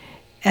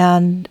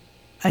 And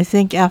I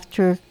think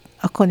after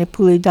Akoni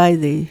Pule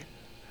died, they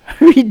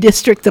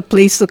redistrict the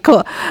place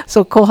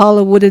so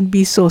Kohala wouldn't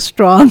be so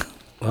strong.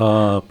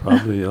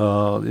 Probably.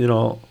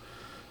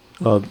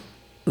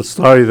 The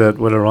story that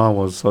went around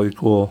was so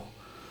cool.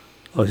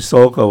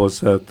 Hisoka was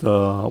that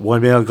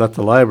Waimea got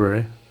the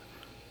library.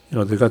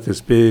 They got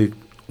this big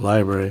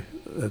library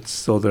that's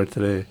still there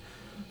today.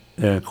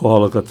 And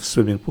Kohala got the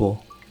swimming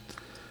pool.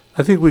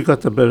 I think we got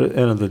the better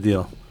end of the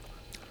deal.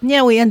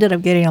 Yeah, we ended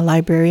up getting a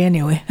library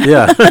anyway.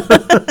 Yeah.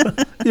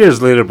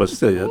 Years later, but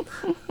still, yeah.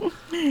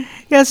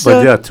 Yeah, so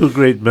But yeah, two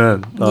great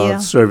men Yeah.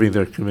 serving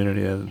their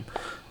community. And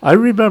I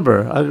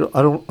remember,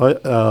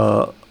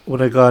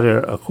 when I got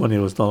here,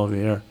 Akoni was no longer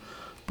here.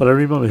 But I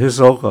remember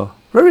Hisoka,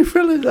 very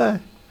friendly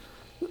guy.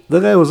 The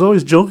guy was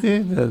always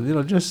joking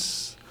and,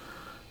 just,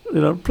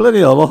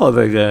 plenty of aloha,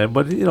 that guy.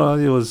 But, he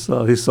was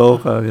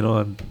Hisoka,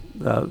 and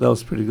that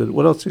was pretty good.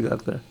 What else you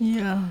got there?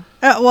 Yeah.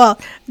 Well,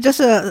 just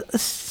a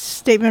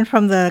statement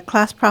from the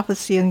class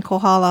prophecy in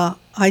Kohala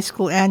High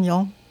School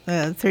Annual,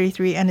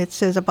 33, and it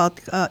says about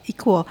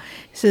Ikuo.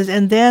 It says,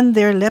 and then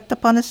there leapt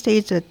upon a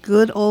stage that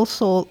good old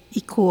soul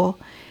Ikuo,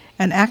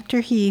 an actor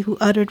he who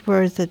uttered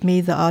words that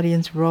made the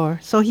audience roar.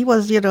 So he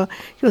was, he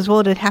was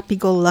voted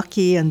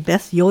happy-go-lucky and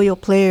best yo-yo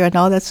player and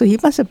all that. So he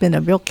must have been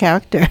a real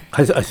character.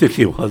 I think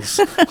he was.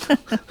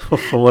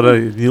 From what I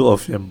knew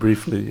of him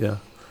briefly, yeah.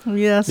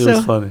 Yeah. He So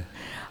was funny.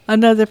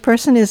 another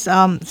person is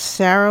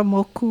Sarah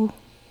Moku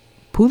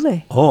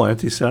Pule. Oh,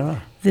 Auntie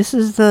Sarah. This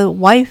is the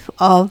wife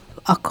of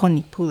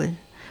Akoni Pule.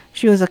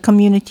 She was a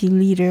community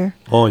leader,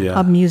 Oh, yeah.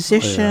 a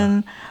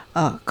musician,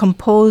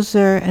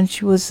 composer, and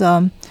she was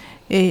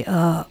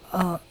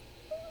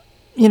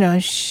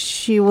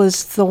she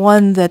was the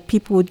one that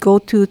people would go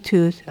to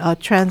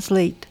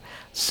translate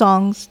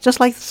songs, just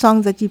like the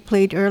song that you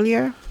played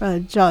earlier,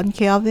 John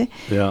Keawe,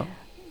 Yeah.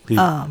 He,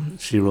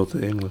 she wrote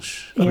the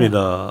English. I yeah. mean,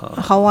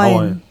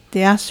 Hawaiian.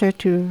 They asked her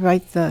to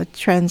write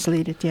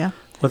translate it, yeah.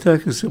 One thing I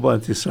can say about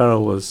Auntie Sarah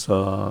was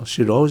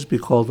she'd always be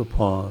called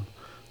upon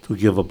to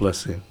give a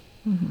blessing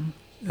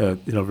at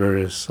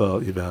various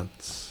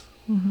events,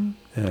 and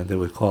they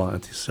would call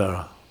Auntie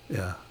Sarah.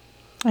 Yeah,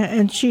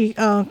 And she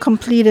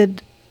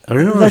completed I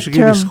remember that she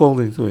gave me term.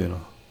 scolding too,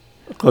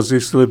 because they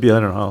used to live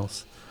behind her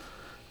house,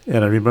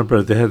 and I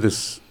remember they had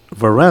this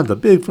veranda,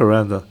 big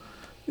veranda,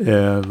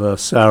 and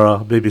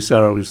baby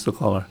Sarah, we used to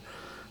call her,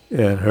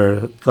 and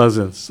her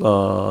cousins,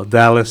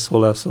 Dallas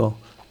Oleso,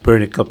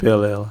 Bernie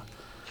Capella.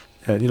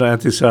 And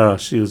Auntie Sarah,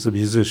 she was a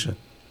musician.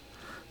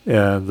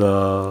 And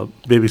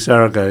baby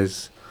Sarah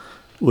guys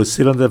would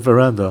sit on that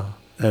veranda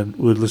and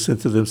we'd listen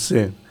to them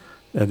sing.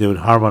 And they would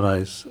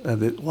harmonize.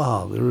 And they're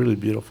really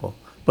beautiful.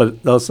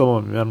 But that was some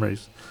of my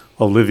memories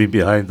of living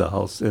behind the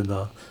house in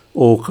the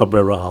old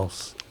Cabrera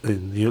house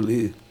in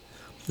Yuli,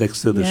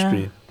 next to the Yeah.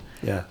 stream.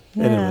 Yeah.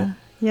 Yeah. Anyway.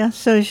 Yeah,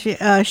 so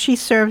she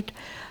served,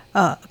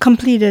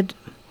 completed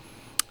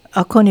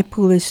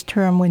Konipuli's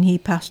term when he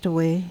passed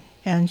away,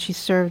 and she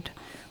served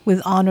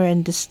with honor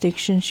and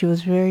distinction. She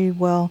was very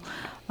well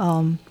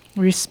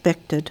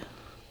respected.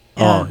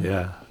 Oh, And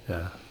yeah,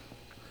 yeah.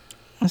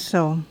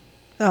 So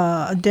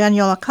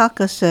Daniel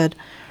Akaka said,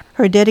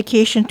 her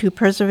dedication to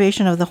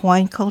preservation of the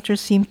Hawaiian culture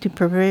seemed to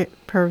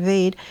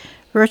pervade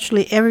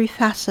virtually every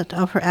facet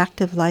of her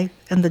active life,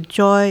 and the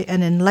joy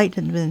and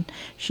enlightenment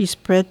she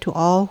spread to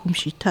all whom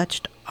she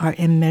touched are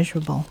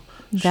immeasurable.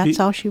 That's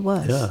how she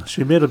was. Yeah,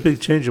 she made a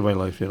big change in my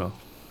life,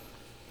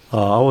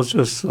 I was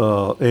just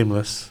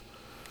aimless.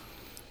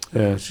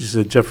 And she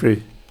said,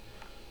 Jeffrey,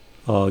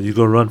 you're going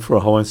to run for a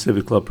Hawaiian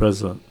Civic Club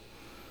president.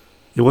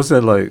 It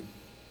wasn't like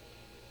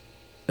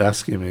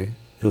asking me.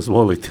 It was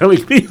more like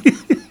telling me.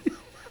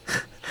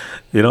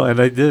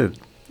 And I did.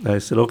 I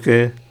said,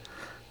 okay.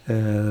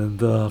 And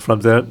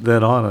from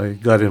then on, I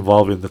got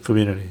involved in the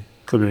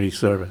community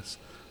service.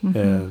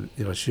 And,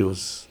 she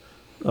was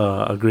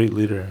a great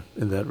leader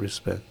in that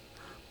respect.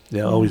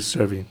 Yeah, always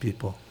serving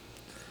people.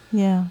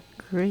 Yeah,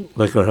 great.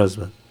 Like her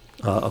husband,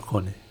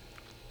 Akoni.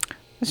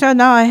 So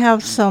now I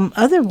have some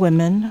other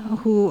women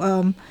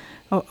who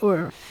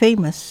were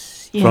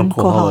famous in From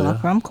Kohala, Kohala.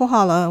 yeah. From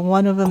Kohala.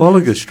 One of them Kohala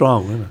is, is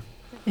strong women.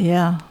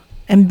 yeah,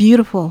 and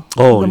beautiful.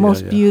 Oh, the yeah,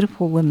 most yeah.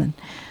 beautiful women.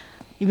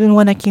 Even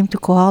when I came to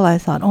Kohala, I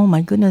thought, oh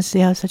my goodness,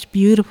 they have such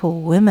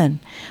beautiful women.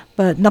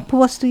 But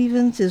Napua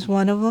Stevens is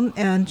one of them,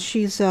 and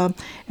she's an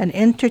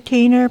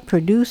entertainer,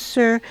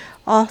 producer,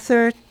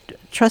 author,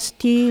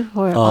 trustee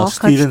for all kinds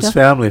of Stephen's stuff.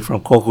 family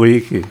from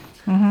Kokoiki.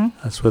 Mm-hmm.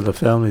 That's where the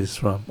family is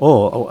from.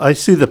 Oh, I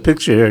see the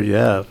picture here you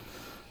have.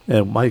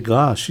 And my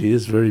gosh, she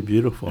is very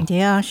beautiful.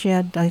 Yeah, she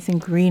had, I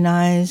think, green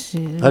eyes. I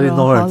didn't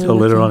know her until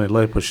later on in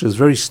life, but she was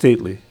very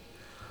stately.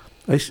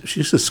 She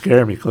used to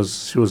scare me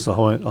because she was the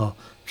Hawaiian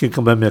King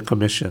Kamehameha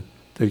Commission.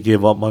 They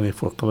gave out money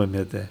for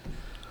Kamehameha Day.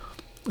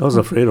 I was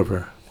afraid of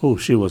her. Oh,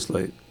 she was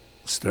like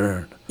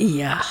stern.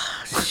 Yeah,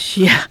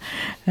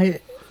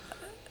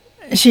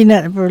 she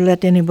never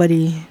let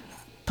anybody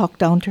talk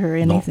down to her or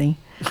anything.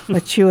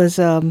 But she was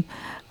a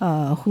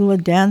hula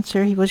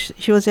dancer.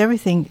 She was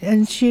everything,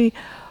 and she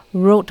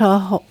wrote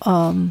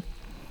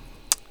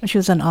she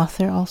was an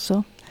author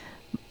also.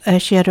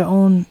 She had her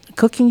own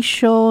cooking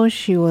show.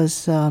 She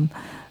was an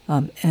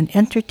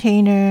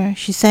entertainer.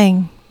 She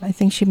sang. I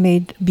think she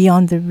made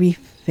Beyond the Reef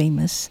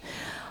famous.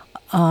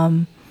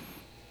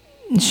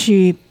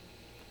 She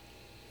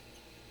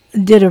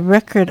did a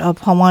record of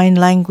Hawaiian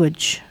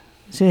language.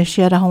 So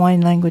she had a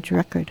Hawaiian language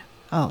record.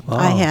 Oh, Wow.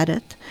 I had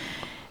it.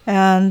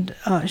 And,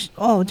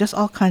 just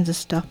all kinds of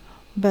stuff.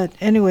 But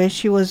anyway,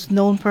 she was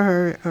known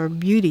for her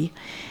beauty.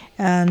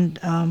 And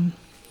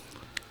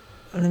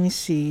let me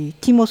see.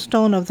 Timo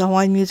Stone of the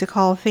Hawaiian Music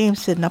Hall of Fame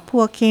said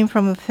Napua came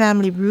from a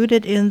family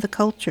rooted in the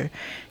culture.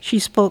 She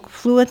spoke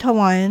fluent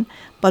Hawaiian,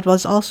 but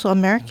was also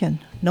American,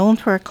 known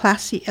for her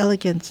classy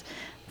elegance.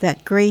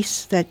 That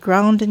grace, that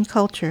ground in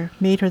culture,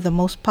 made her the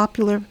most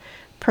popular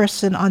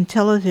person on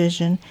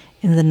television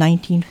in the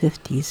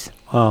 1950s.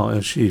 Wow,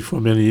 and she, for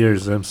many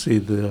years,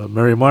 emceed the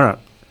Mary Marat.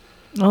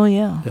 Oh,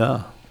 yeah.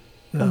 Yeah.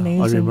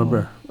 Amazing.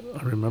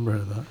 I remember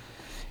that.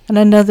 And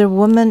another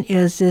woman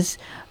is this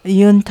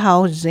Yun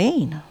Tao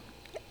Zane.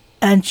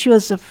 And she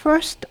was the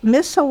first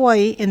Miss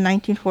Hawaii in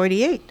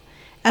 1948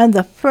 and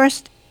the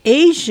first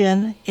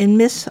Asian in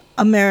Miss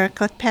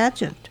America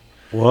pageant.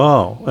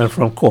 Wow, and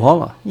from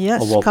Kohala.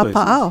 Yes, of all places.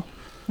 Kapa'au.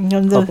 From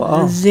the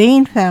Kapa'au.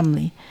 Zane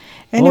family.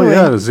 Anyway, Oh,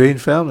 yeah, the Zane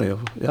family.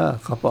 Yeah,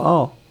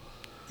 Kapa'au.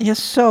 yes,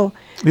 so,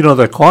 You know,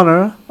 that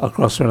corner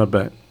across from the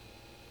bank,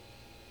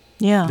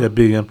 yeah. that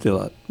big empty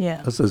lot.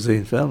 Yeah. That's the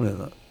Zane family.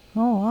 That.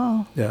 Oh,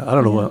 wow. Yeah, I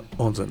don't know Yeah. what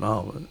owns it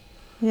now. But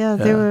Yeah,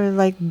 they Yeah. were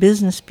like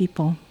business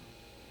people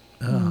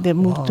yeah, that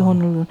moved to wow.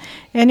 Honolulu.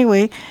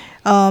 Anyway,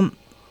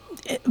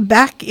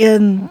 back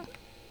in,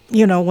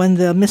 when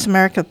the Miss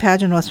America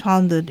pageant was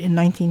founded in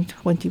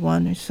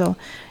 1921 or so,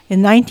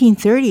 In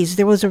 1930s,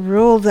 there was a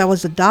rule that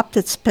was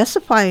adopted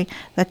specifying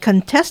that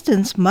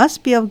contestants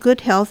must be of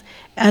good health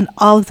and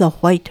of the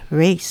white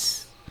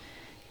race.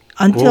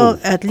 Until Whoa.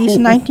 at least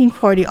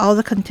 1940, all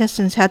the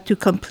contestants had to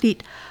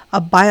complete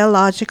a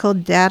biological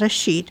data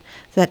sheet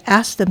that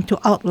asked them to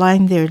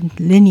outline their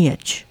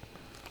lineage.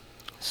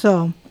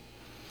 So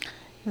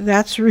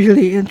that's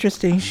really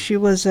interesting. She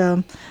was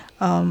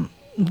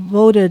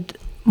voted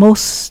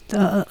most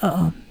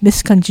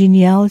Miss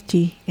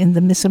Congeniality in the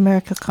Miss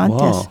America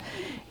contest. Wow.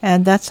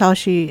 And that's how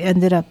she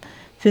ended up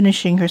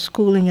finishing her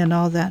schooling and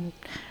all that.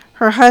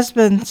 Her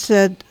husband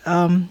said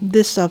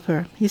this of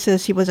her. He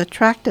says he was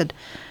attracted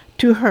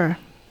to her,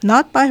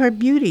 not by her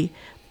beauty,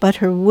 but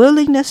her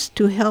willingness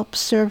to help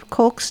serve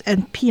cokes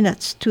and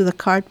peanuts to the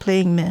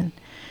card-playing men.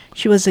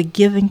 She was a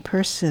giving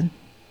person,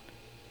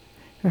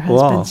 her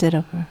husband Wow. said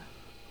of her.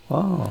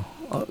 Wow.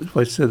 If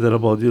I said that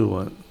about you,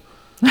 what?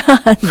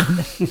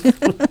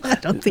 I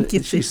don't think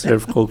you'd She say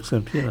that. served cokes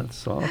and peanuts.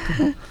 So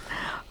okay.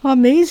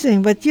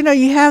 Amazing. But, you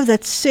have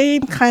that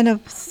same kind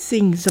of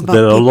things about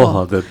That people.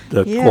 aloha,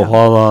 that Yeah.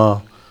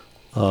 Kohala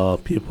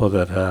people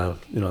that have,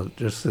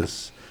 just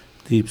this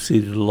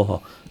deep-seated aloha.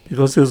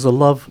 Because there's a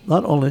love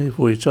not only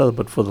for each other,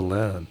 but for the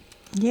land,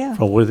 Yeah.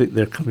 from where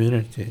their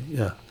community.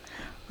 Yeah.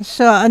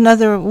 So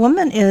another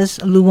woman is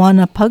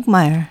Luana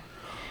Pugmire,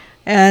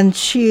 and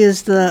she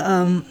is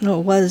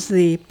was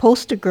the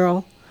poster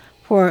girl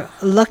for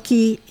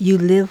Lucky You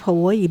Live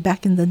Hawaii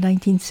back in the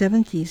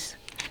 1970s.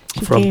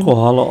 She From came-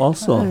 Kohala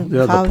also.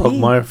 Yeah, the Hawaii.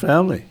 Pugmire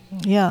family.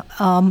 Yeah,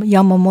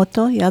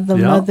 Yamamoto. Yeah, the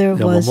Yeah, mother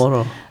was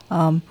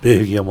Yamamoto.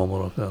 Big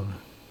Yamamoto family.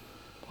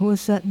 who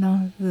was that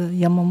now? The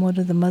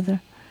Yamamoto, the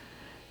mother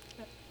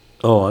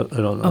Oh, I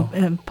don't know.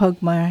 of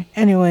Pugmire.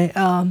 Anyway,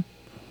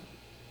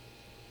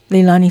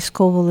 Leilani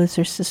Scoville is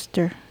her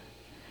sister.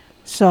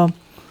 So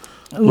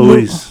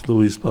Louise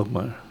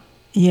Pugmire.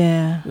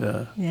 Yeah,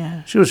 Yeah.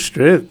 yeah. She was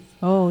strict.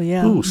 Oh,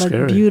 yeah. Ooh, but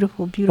scary.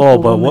 beautiful, beautiful. Oh,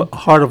 but woman. what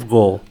heart of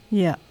gold.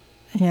 Yeah,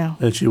 yeah.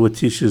 And she would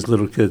teach his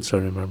little kids, I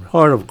remember.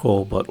 Heart of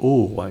gold, but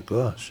oh my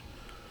gosh.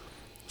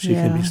 She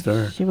can be Yeah,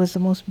 stern. She was the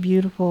most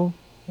beautiful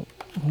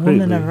Great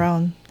woman lady.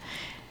 around.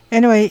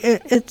 Anyway,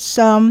 it's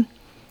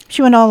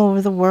she went all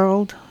over the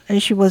world,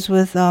 and she was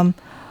with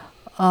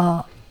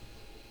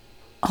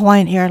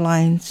Hawaiian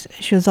Airlines.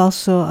 She was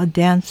also a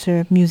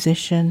dancer,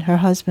 musician. Her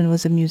husband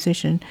was a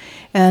musician,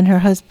 and her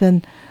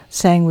husband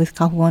sang with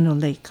Kahuano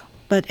Lake.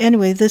 But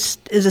anyway, this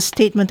is a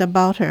statement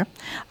about her.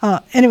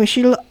 Anyway,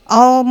 she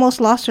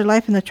almost lost her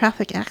life in a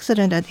traffic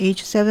accident at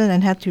age 7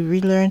 and had to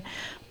relearn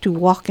to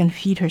walk and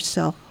feed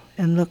herself.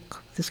 And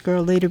look, this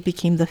girl later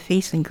became the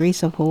face and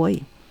grace of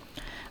Hawaii.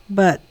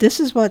 But this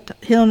is what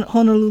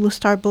Honolulu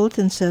Star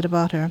Bulletin said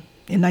about her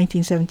in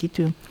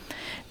 1972.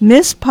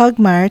 Miss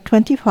Pugmire,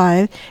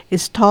 25,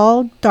 is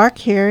tall,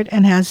 dark-haired,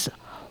 and has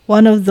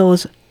one of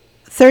those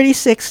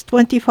 36,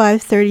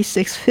 25,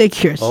 36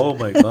 figures. Oh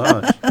my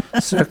gosh.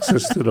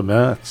 Sexist to the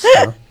max.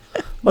 Huh?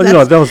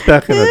 Well, that was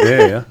back in the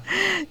day, yeah.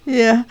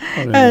 Yeah.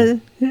 I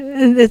mean,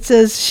 And it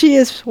says, she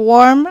is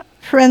warm,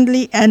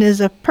 friendly, and is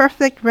a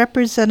perfect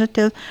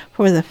representative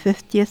for the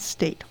 50th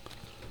state.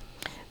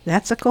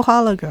 That's a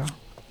Kohala girl.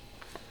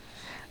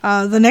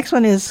 The next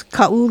one is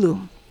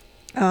Kaulu.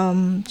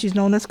 She's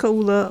known as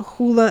Kaula,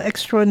 hula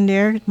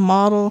extraordinaire,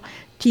 model,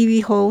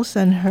 TV host,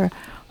 and her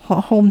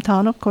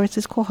hometown, of course,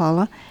 is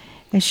Kohala.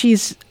 And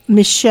she's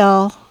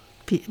Michelle.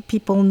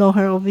 People know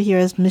her over here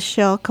as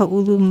Michelle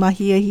Kaulu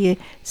Mahiahie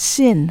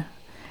Sin.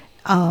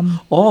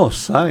 oh,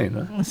 sign.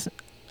 Huh?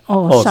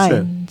 Oh,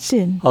 Sin.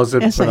 Sin. How's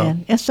it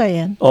S-I-N.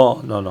 S-I-n.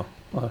 Oh, no.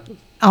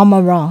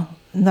 Almarang.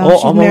 Now Oh,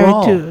 she's married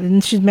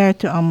Almarang. she's married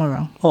to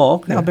Almarang. Oh,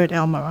 okay. Albert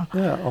Almarang.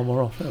 Yeah,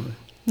 Amaro family.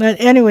 But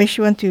anyway,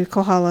 she went to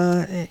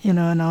Kohala,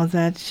 and all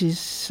that.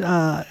 She's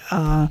now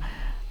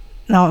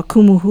a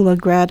Kumu Hula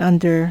grad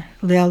under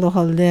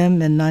Lealoha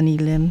Lim and Nani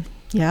Lim.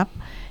 Yep.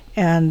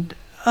 And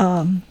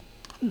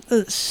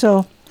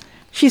so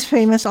she's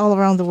famous all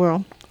around the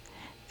world.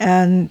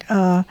 And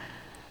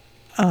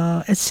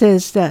it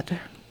says that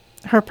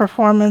her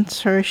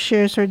performance, her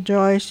shares her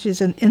joy. She's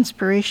an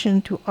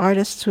inspiration to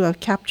artists who have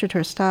captured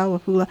her style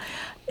of hula.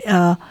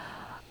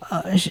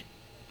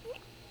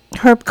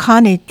 Herb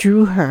Kane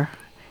drew her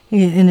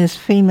in his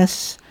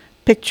famous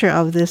picture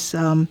of this,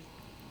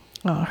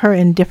 her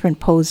in different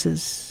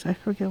poses. I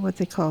forget what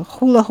they call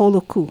hula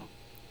holoku.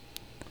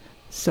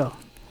 So,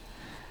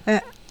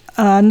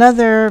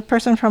 another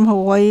person from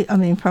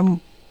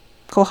from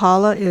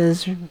Kohala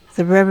is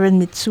the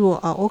Reverend Mitsuo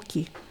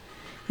Aoki.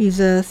 He's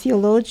a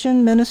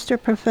theologian, minister,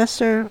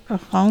 professor, a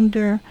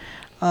founder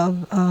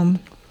of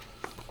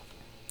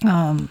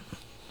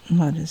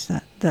what is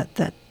that?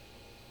 That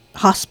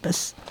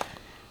hospice.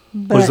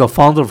 Was the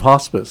founder of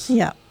hospice.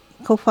 Yeah,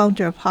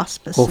 co-founder of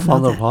hospice. and all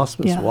Co-founder of that.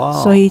 hospice. Yeah.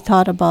 Wow. So he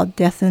taught about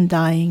death and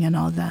dying and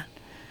all that.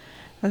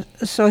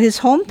 So his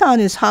hometown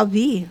is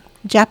Hawi,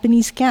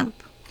 Japanese camp.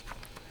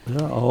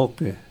 Yeah,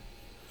 okay.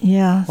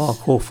 Yeah. Wow,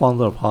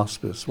 co-founder of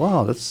hospice.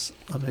 Wow, that's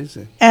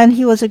amazing. And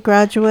he was a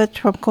graduate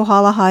from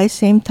Kohala High,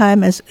 same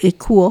time as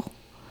Ikuo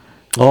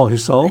Oh,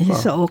 he's so.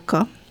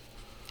 Hisaoka.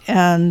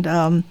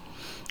 And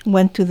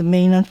went to the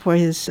mainland for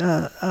his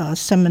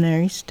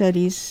seminary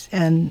studies,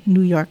 and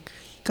New York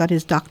got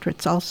his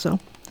doctorates also.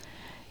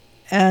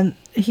 And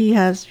he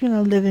has,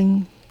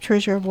 living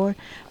treasure of war.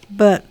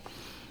 But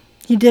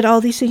he did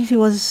all these things. He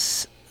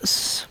was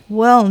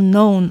well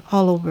known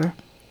all over,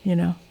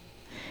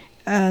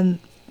 And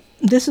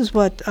this is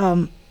what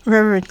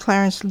Reverend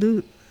Clarence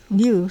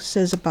Liu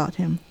says about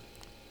him.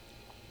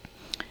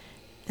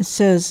 It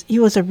says, he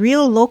was a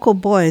real local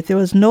boy. There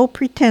was no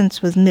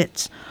pretense with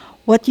Nitz.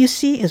 What you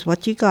see is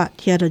what you got.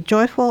 He had a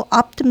joyful,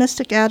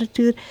 optimistic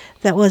attitude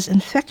that was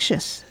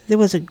infectious. There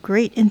was a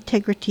great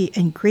integrity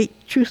and great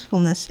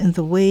truthfulness in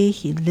the way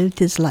he lived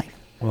his life.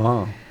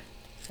 Wow.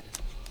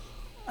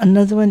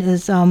 Another one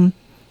is from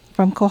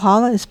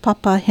Kohala is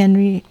Papa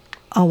Henry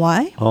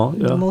Awai. Oh,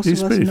 yeah. Most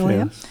He's of us pretty know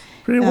him. famous.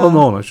 Pretty well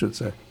known, I should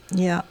say.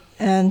 Yeah,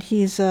 and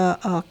he's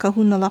a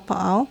Kahuna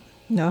Lapa'au,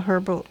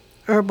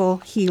 herbal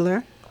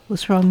healer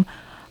who's from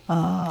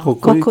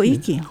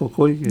Kokoiki.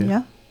 Kokoiki.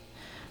 Yeah.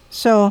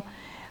 So,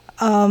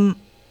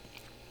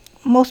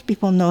 most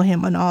people know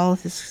him and all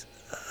of his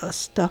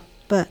stuff,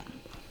 but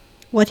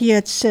what he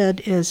had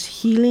said is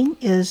healing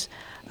is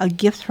a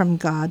gift from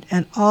God,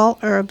 and all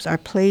herbs are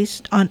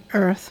placed on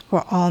earth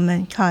for all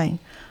mankind.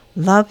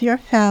 Love your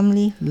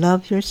family,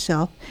 love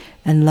yourself,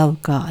 and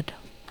love God.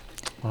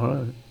 All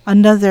right.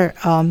 Another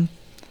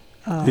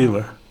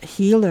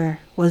Healer.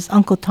 was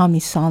Uncle Tommy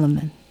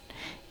Solomon,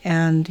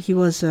 and he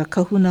was a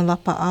Kahuna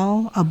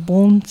Lapa'au, a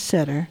bone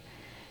setter,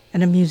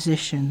 and a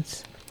musician.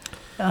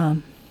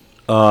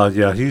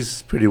 Yeah,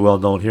 he's pretty well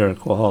known here in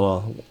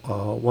Kohala.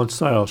 One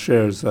story I'll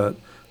share is that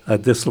I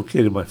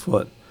dislocated my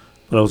foot,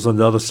 but I was on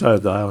the other side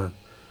of the island,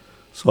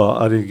 so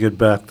I didn't get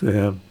back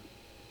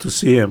to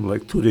see him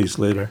like 2 days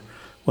later.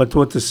 Went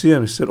to see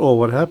him. He said, "Oh,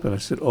 what happened?" I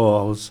said,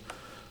 "Oh, I was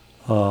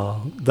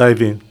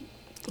diving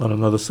on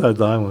another side of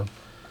the island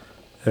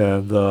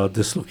and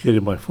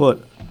dislocated my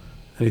foot."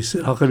 And he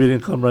said, "How come you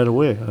didn't come right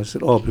away?" And I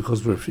said, "Oh,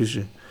 because we're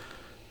fishing."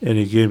 And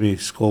he gave me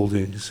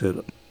scolding. He said,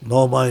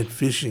 "No mind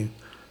fishing.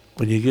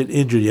 When you get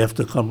injured, you have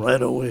to come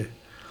right away."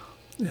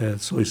 And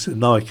so he said,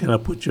 "No, I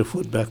cannot put your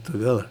foot back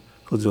together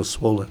because you're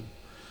swollen."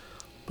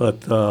 But,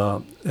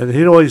 and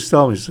he'd always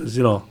tell me, he says,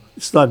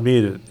 "It's not me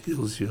that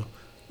heals you."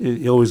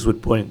 He always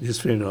would point his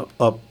finger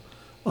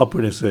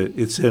upward and say,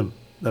 "It's him,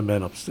 the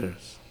man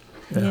upstairs."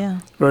 Yeah.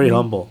 Very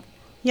humble.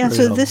 Yeah, Very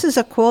so humble. this is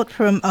a quote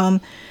from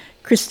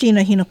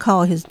Christina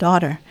Hinokawa, his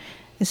daughter.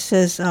 It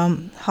says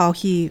how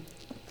he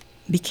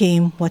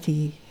became what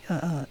the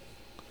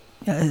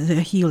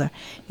healer.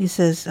 He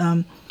says,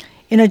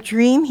 in a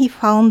dream, he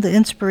found the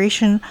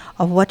inspiration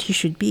of what he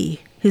should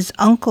be. His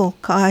uncle,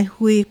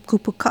 Ka'aihui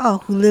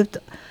Kupukao, who lived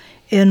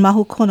in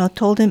Mahukona,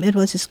 told him it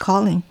was his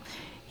calling.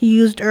 He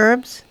used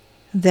herbs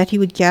that he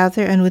would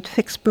gather and would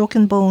fix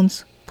broken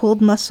bones,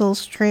 pulled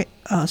muscles,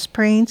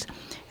 sprains,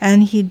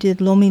 and he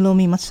did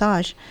lomi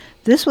massage.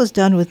 This was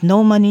done with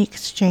no money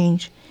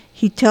exchange.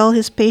 He'd tell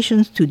his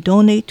patients to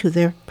donate to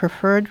their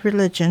preferred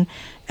religion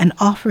and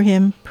offer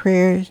him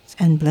prayers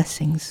and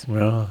blessings.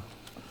 Yeah.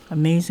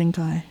 Amazing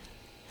guy.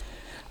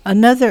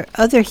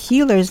 Other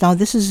healers, now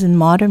this is in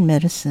modern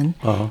medicine,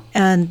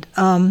 and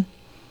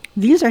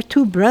these are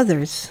two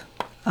brothers,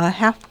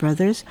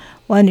 half-brothers.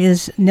 One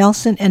is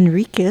Nelson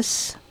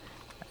Enriquez,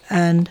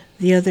 and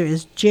the other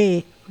is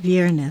Jay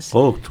Viernes.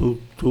 Oh, two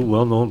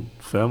well-known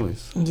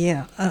families.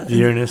 Yeah.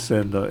 Viernes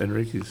and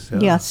Enriquez.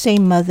 Yeah,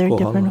 same mother,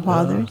 Kohala, different yeah.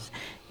 fathers,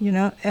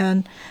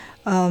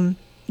 and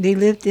they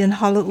lived in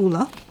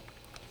Halaula.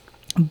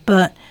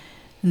 But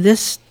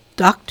this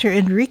Dr.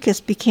 Enriquez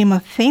became a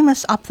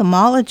famous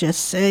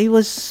ophthalmologist. He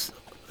was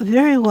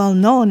very well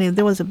known.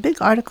 There was a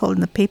big article in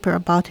the paper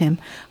about him,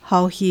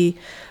 how he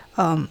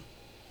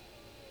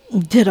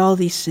did all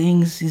these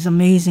things, these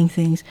amazing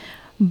things.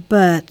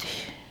 But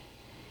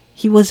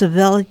he was a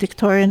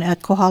valedictorian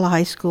at Kohala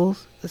High School,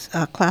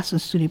 class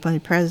and student body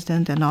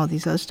president, and all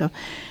these other stuff.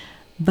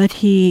 But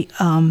he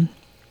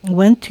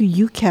went to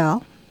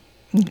UCal.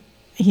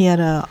 He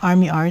had a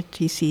Army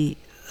ROTC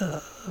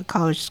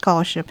college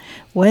scholarship.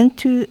 Went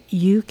to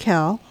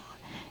UCal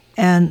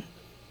and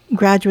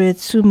graduated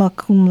summa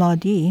cum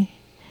laude.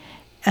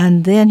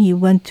 And then he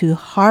went to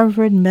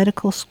Harvard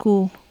Medical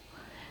School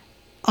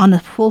on a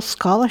full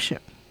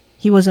scholarship.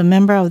 He was a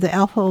member of the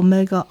Alpha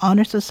Omega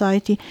Honor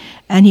Society,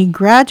 and he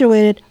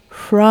graduated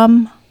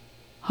from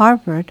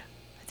Harvard.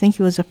 I think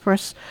he was the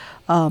first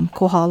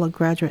Kohala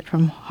graduate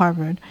from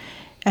Harvard,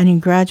 and he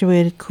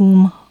graduated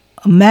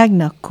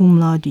magna cum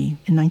laude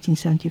in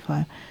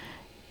 1975.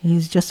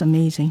 He's just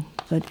amazing.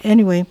 But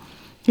anyway,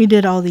 he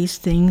did all these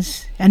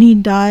things, and he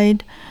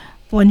died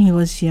when he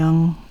was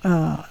young.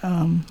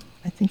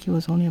 I think he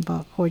was only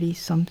about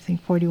 40-something,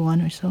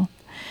 41 or so.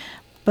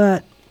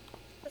 But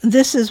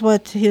this is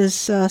what his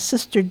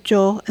sister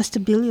Jo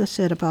Estebilio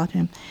said about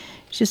him.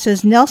 She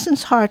says,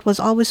 Nelson's heart was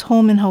always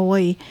home in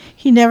Hawaii.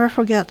 He never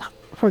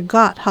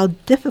forgot how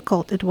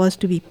difficult it was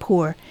to be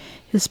poor.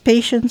 His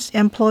patients,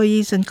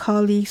 employees, and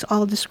colleagues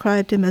all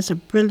described him as a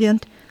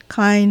brilliant,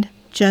 kind,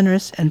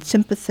 generous, and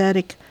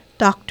sympathetic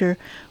doctor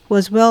who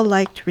was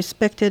well-liked,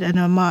 respected, and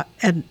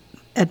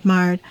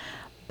admired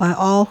by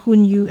all who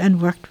knew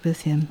and worked with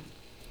him.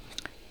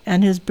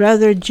 And his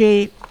brother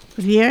Jay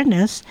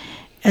Viernes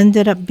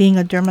ended up being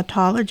a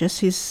dermatologist.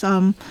 He's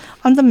on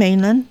the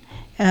mainland,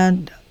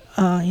 and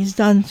he's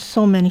done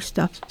so many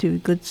stuff too,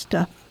 good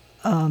stuff.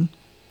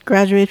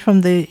 Graduated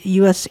from the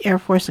U.S. Air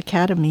Force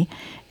Academy,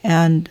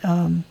 and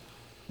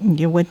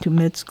he went to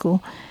med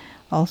school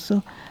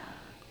also.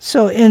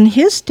 So in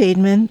his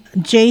statement,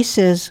 Jay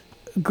says,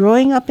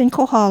 growing up in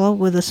Kohala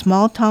with a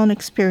small town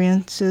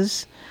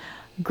experiences,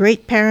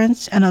 great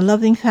parents, and a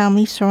loving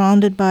family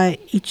surrounded by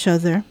each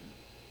other,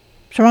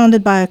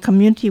 surrounded by a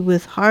community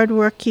with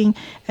hardworking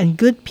and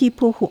good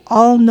people who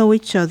all know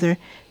each other,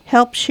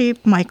 helped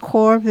shape my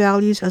core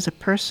values as a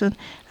person,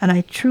 and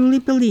I truly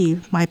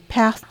believe my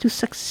path to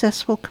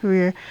successful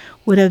career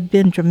would have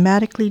been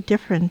dramatically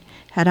different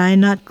had I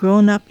not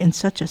grown up in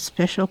such a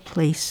special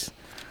place.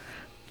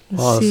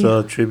 Oh, it's See,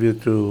 a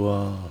tribute to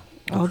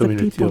the all the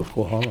community people. of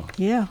Kohala.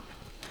 Yeah.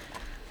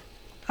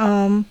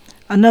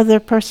 Another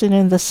person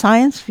in the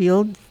science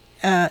field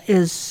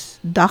is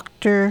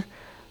Dr.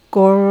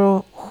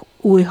 Goro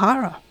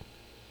Uehara.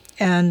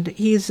 And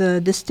he's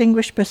a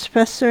distinguished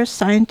professor,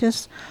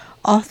 scientist,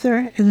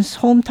 author. And his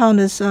hometown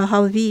is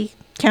Hawaii,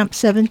 Camp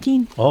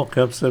 17. Oh,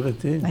 Camp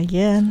 17.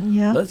 Again,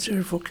 yeah. Let's hear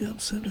it for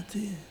Camp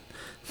 17.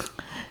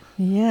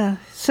 Yeah.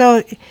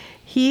 So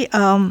he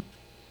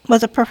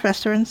was a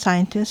professor and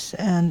scientist,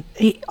 and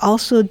he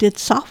also did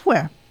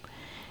software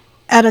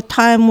at a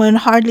time when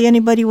hardly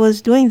anybody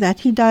was doing that.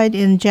 He died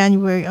in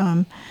January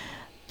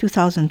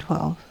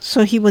 2012.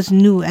 So he was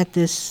new at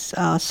this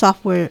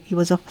software. He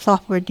was a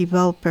software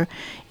developer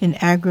in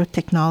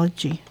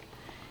agrotechnology.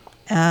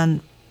 And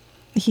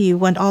he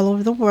went all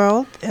over the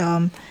world.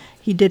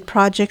 He did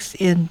projects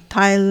in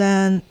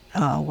Thailand,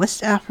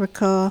 West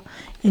Africa,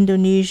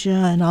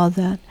 Indonesia, and all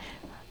that.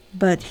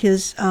 But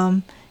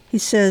he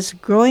says,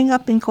 growing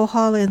up in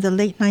Kohala in the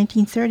late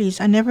 1930s,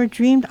 I never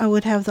dreamed I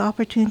would have the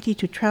opportunity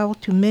to travel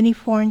to many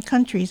foreign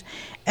countries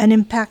and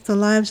impact the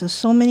lives of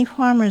so many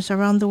farmers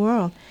around the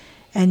world.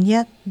 And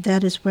yet,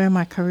 that is where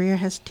my career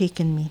has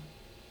taken me.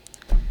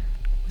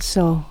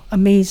 So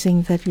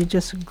amazing that you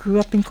just grew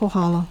up in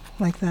Kohala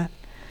like that.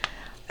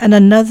 And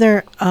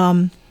another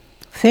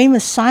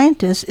famous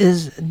scientist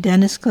is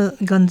Dennis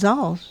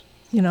Gonzalez.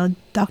 You know,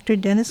 Dr.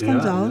 Dennis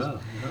Gonzalez.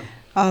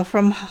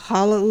 From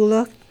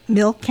Halaula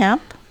Mill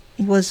Camp.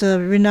 He was a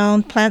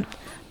renowned plant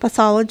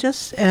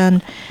pathologist,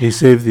 and He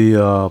saved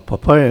the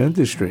papaya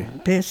industry.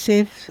 they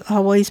saved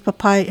Hawaii's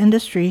papaya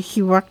industry.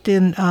 He worked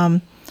in,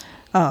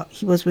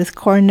 he was with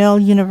Cornell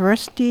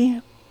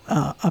University,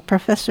 a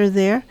professor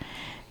there,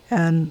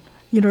 and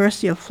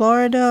University of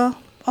Florida,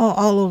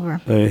 all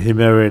over. He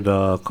married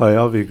a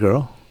Kayavi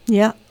girl,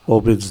 Yeah,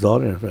 Obid's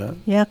daughter, in fact.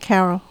 yeah,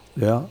 Carol.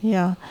 Yeah.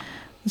 Yeah.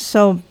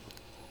 So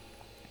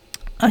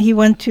he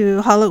went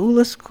to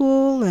Halaula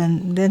School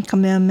and then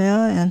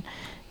Kamehameha and,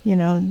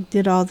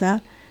 did all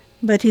that.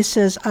 But he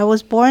says, I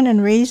was born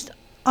and raised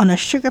on a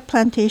sugar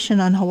plantation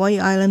on Hawaii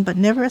Island, but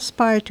never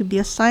aspired to be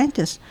a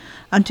scientist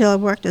until I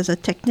worked as a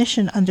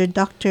technician under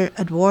Dr.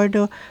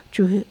 Eduardo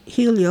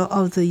Trujillo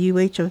of the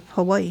UH of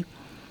Hawaii.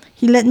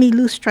 He let me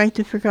loose trying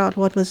to figure out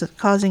what was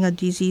causing a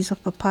disease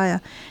of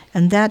papaya,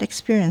 and that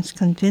experience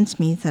convinced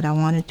me that I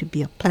wanted to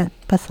be a plant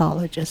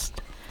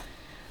pathologist.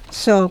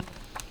 So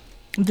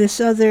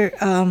this other,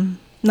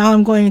 now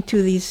I'm going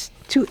to these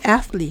two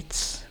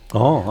athletes.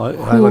 Oh,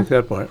 I like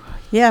that part.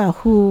 Yeah,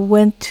 who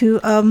went to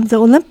the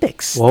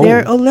Olympics. Whoa.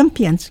 They're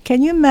Olympians.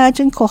 Can you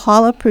imagine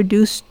Kohala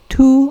produced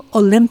two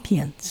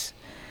Olympians?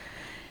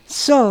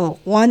 So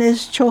one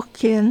is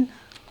Chokin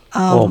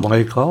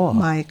Maikawa.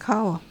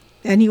 Maekawa.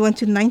 And he went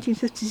to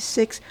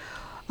 1956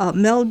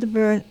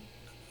 Melbourne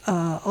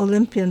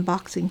Olympian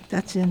boxing.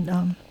 That's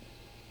in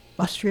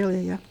Australia,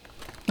 yeah.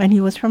 And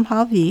he was from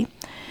Hawaii.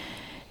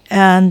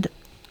 And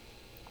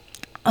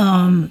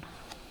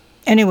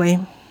anyway,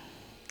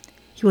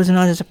 he was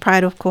known as a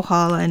pride of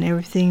Kohala and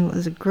everything. He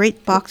was a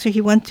great boxer. He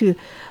went to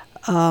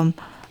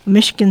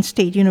Michigan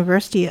State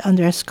University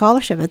under a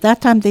scholarship. At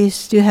that time, they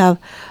used to have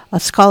a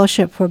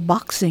scholarship for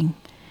boxing.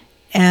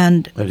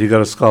 And he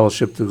got a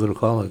scholarship to go to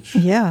college.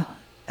 yeah.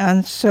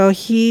 And so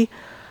he,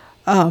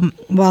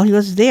 while he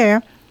was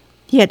there,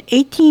 he had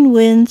 18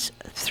 wins,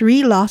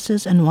 3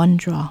 losses, and 1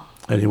 draw.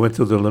 And he went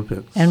to the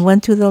Olympics. And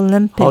went to the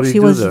Olympics. How did he He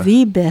do was there?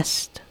 the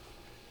best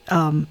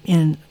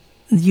in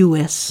the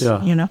U.S.,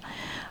 Yeah.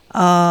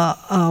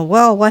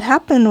 Well, what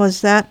happened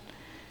was that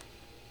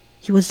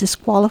he was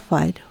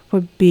disqualified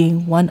for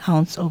being 1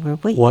 ounce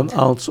overweight. 1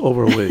 ounce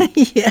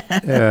overweight. Yeah.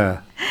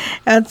 Yeah.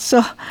 And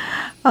so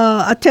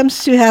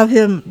attempts to have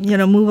him,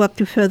 move up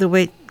to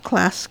featherweight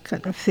class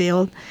kind of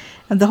failed.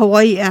 And the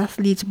Hawaii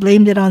athletes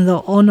blamed it on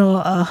the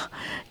Ono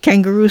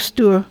kangaroo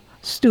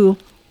stew.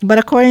 But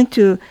according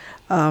to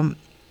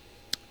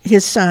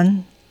his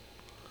son,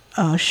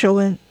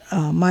 Shoin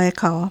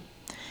Maekawa,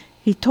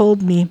 he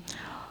told me,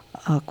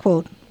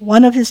 quote,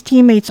 one of his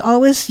teammates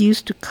always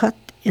used to cut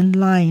in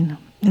line,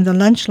 in the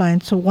lunch line.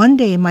 So one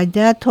day my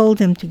dad told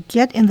him to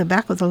get in the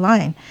back of the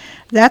line.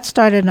 That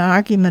started an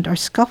argument or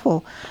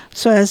scuffle.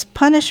 So as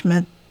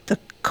punishment, the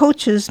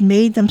coaches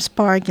made them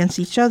spar against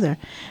each other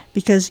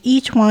because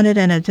each wanted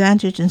an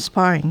advantage in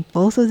sparring.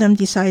 Both of them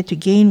decided to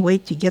gain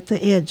weight to get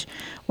the edge.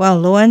 Well,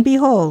 lo and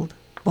behold,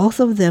 both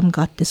of them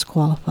got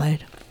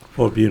disqualified.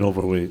 For being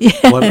overweight.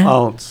 1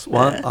 ounce.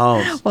 1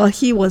 ounce. Well,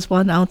 he was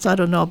 1 ounce. I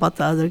don't know about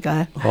the other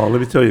guy. Oh,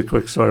 let me tell you a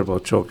quick story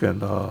about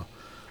Chokin.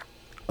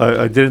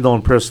 I didn't know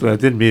him personally. I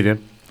didn't meet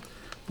him.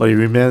 But he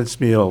reminds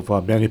me of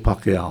Manny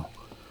Pacquiao.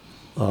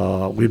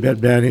 We met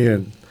Manny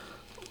in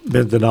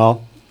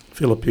Mindanao,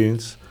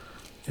 Philippines.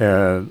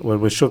 And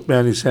when we shook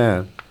Manny's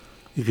hand,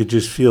 you could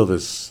just feel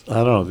this, I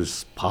don't know,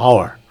 this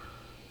power.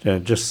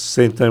 And just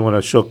same time when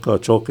I shook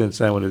Chokin's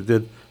hand, when I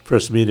did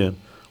first meet him,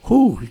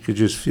 you could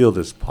just feel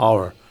this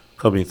power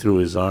coming through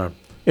his arm.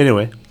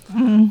 Anyway,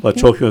 but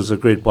Chokin was a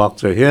great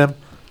boxer. Him,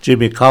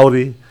 Jimmy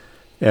Cowdy,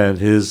 and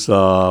his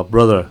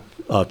brother,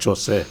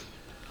 Jose.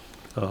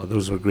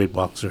 Those were great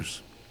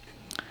boxers.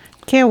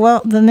 Okay,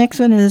 well, the next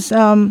one is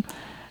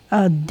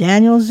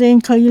Daniel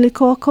Zane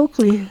Kaliliko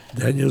Coakley.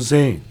 Daniel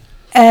Zane.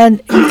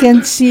 And you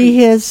can see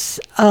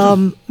his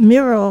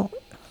mural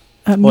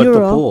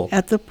pool.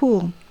 at the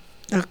pool,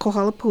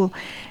 Kohala Pool.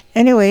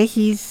 Anyway,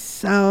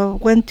 he's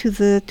went to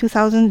the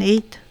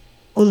 2008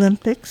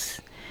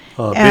 Olympics.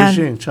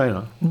 Beijing,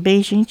 China.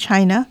 Beijing,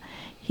 China.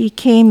 He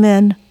came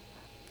in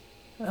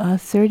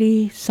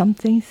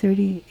 30-something,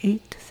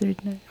 38,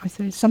 39, or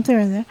 30, something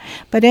like that.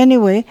 But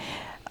anyway,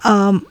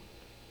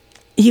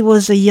 he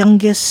was the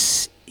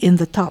youngest in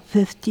the top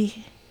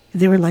 50.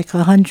 There were like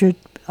 100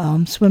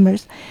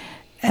 swimmers.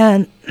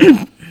 And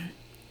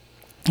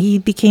he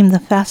became the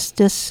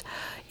fastest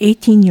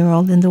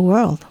 18-year-old in the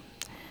world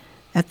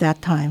at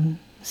that time.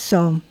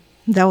 So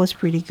that was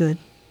pretty good,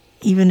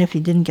 even if he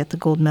didn't get the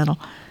gold medal.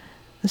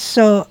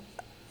 So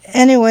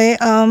anyway,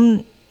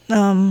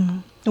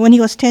 when he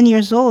was 10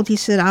 years old, he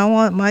said,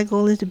 my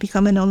goal is to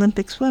become an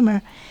Olympic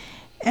swimmer.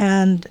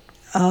 And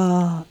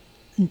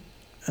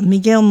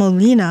Miguel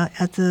Molina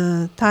at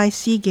the Thai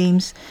Sea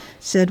Games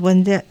said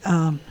when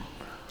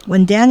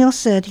Daniel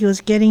said he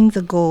was getting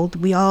the gold,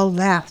 we all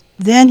laughed.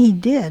 Then he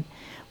did.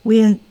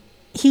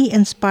 He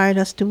inspired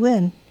us to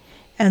win.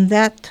 And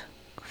that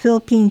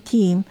Philippine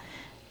team,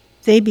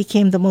 they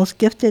became the most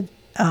gifted,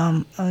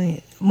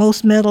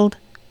 most medaled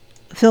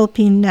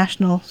Philippine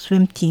national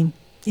swim team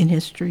in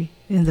history,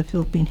 in the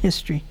Philippine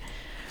history.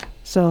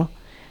 So,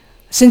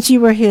 since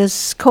you were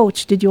his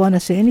coach, did you want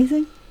to say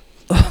anything?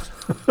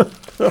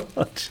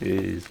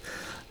 Jeez.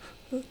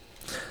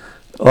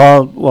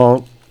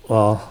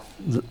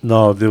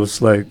 No, there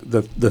was like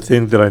the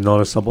thing that I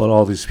noticed about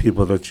all these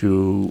people that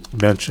you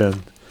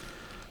mentioned.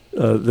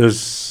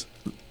 There's,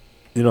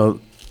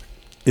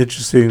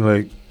 interesting,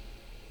 like,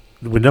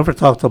 we never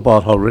talked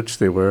about how rich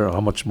they were, how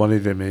much money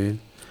they made,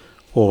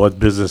 or what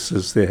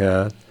businesses they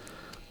had.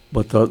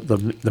 But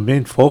the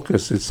main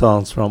focus, it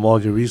sounds from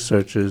all your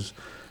research, is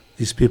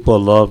these people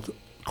loved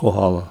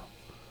Kohala.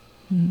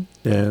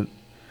 Mm-hmm. And,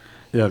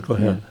 yeah, go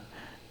ahead.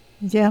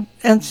 Yeah,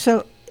 and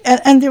so,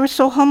 and they were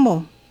so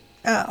humble.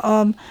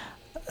 Dan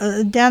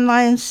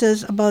Lyons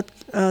says about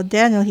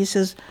Daniel, he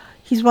says,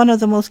 he's one of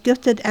the most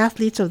gifted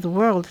athletes of the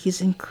world.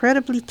 He's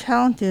incredibly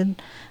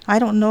talented. I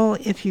don't know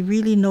if he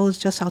really knows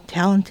just how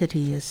talented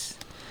he is.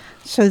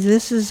 So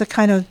this is a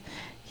kind of,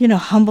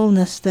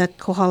 humbleness that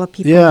Kohala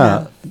people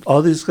have.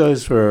 All these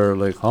guys were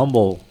like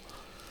humble,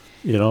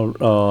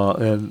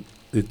 and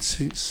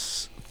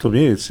to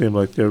me it seemed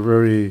like they're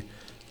very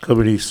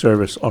community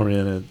service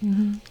oriented,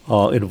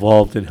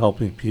 involved in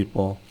helping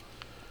people.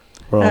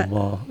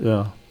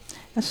 And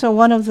so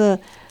one of the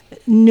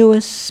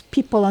newest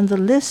people on the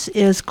list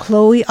is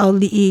Chloe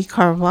Auli'i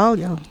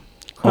Carvalho.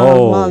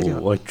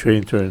 I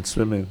trained her in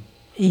swimming.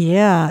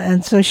 Yeah,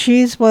 and so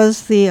she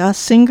was the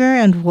singer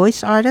and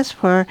voice artist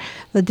for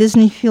the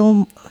Disney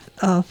film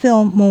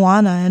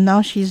Moana, and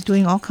now she's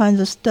doing all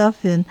kinds of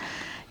stuff. And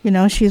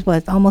she's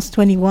almost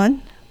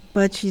 21,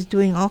 but she's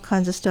doing all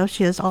kinds of stuff.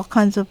 She has all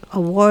kinds of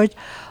awards.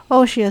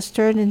 Oh, she has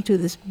turned into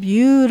this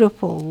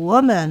beautiful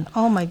woman.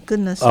 Oh my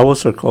goodness! I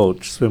was her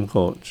coach, swim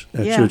coach,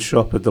 and Yeah. she would show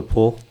up at the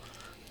pool,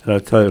 and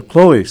I'd tell her,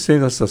 Chloe,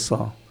 sing us a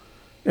song.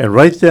 And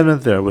right then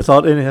and there,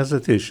 without any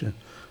hesitation,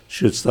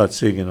 she would start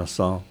singing a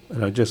song.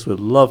 And I just would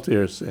love to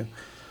hear her sing.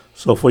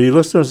 So for you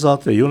listeners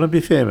out there, you want to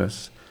be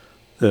famous,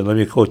 then let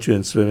me coach you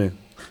in swimming.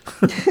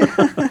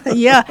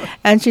 Yeah,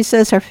 and she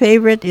says her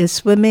favorite is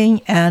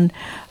swimming, and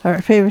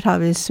her favorite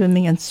hobby is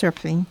swimming and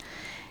surfing.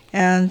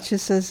 And she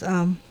says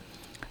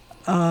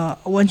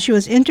when she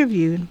was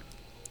interviewed,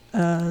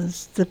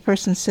 the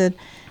person said,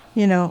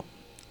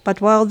 but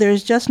while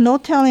there's just no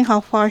telling how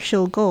far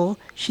she'll go,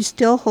 she's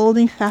still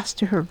holding fast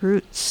to her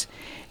roots.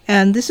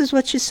 And this is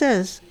what she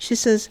says. She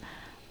says,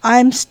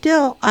 I'm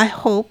still, I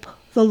hope,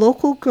 the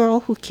local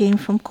girl who came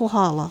from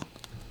Kohala.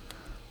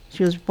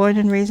 She was born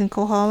and raised in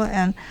Kohala,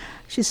 and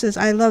she says,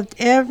 I loved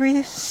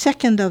every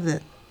second of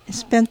it. I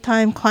spent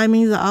time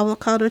climbing the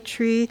avocado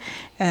tree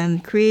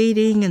and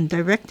creating and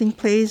directing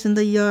plays in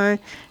the yard.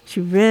 She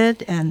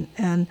read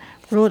and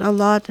wrote a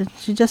lot, and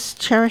she just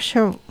cherished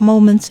her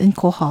moments in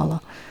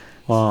Kohala.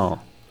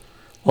 Wow.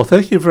 Well,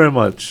 thank you very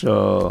much.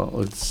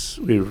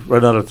 We've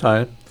run out of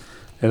time.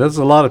 And there's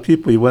a lot of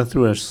people you went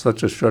through in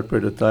such a short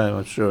period of time.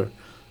 I'm sure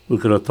we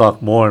could have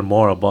talked more and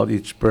more about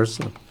each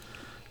person.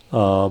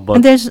 But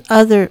And there's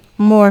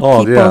more Oh,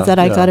 people yeah, that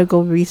I yeah. gotta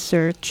go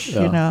research,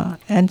 Yeah.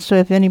 And so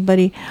if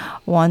anybody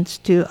wants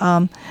to,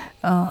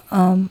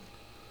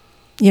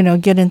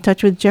 get in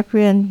touch with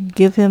Jeffrey and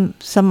give him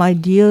some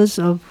ideas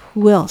of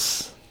who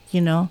else,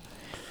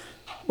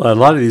 a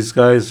lot of these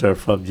guys are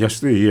from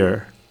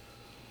yesteryear.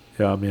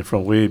 Yeah, I mean,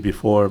 from way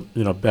before,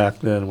 back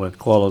then when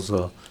Kohala was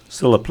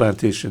still a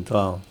plantation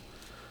town.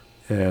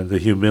 And the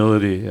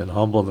humility and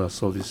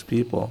humbleness of these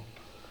people,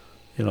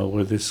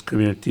 where this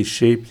community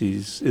shaped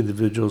these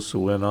individuals who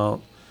went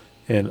out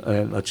and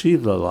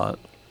achieved a lot,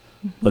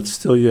 but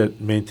still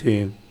yet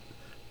maintained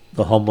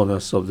the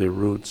humbleness of their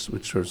roots,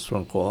 which was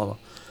from Kohala.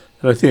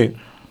 And I think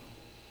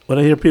when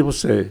I hear people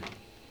say,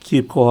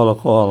 keep Kohala,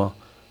 Kohala,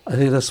 I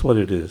think that's what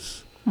it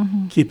is.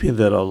 Keeping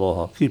that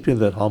aloha, keeping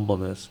that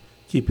humbleness,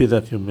 keeping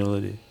that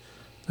humility,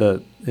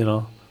 that,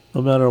 no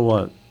matter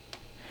what.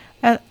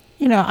 And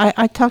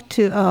I talked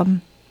to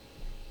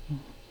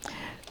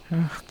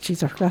I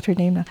forgot her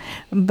name now.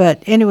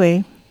 But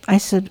anyway, I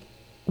said,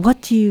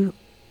 "What do you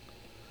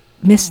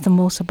miss the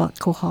most about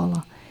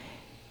Kohala?"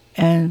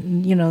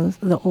 And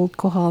the old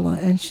Kohala,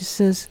 and she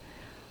says,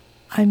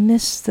 "I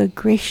miss the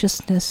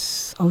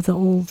graciousness of the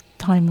old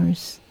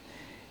timers.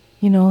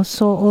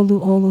 So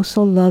olu,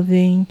 so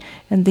loving,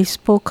 and they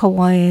spoke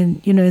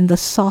Hawaiian, in the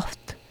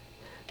soft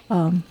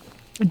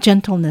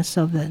gentleness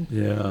of it."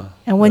 Yeah.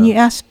 And when yeah. you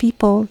ask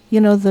people,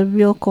 the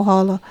real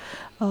Kohala,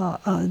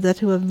 that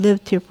who have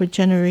lived here for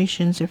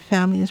generations, their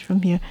families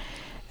from here,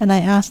 and I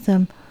asked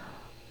them,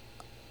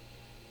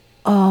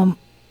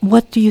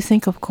 what do you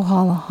think of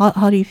Kohala?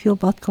 How do you feel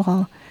about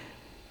Kohala?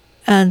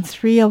 And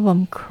 3 of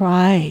them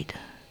cried.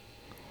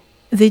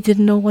 They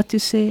didn't know what to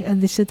say,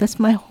 and they said, "That's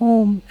my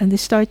home," and they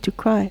started to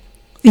cry.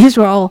 These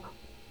were all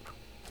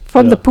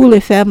from the Yeah. Pule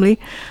family,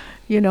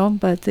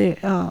 but they,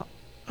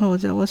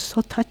 that was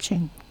so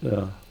touching.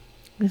 Yeah.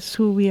 It's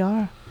who we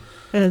are.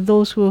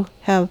 Those who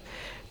have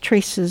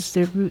traces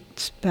their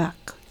roots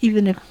back,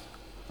 even if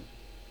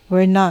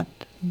we're not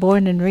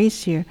born and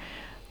raised here,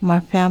 my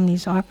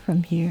families are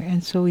from here,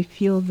 and so we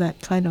feel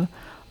that kind of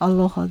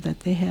aloha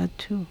that they had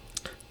too.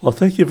 Well,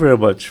 thank you very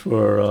much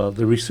for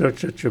the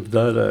research that you've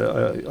done.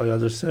 I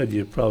understand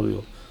you probably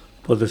will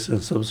put this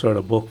in some sort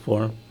of book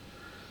form.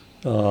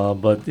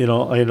 But,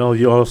 I know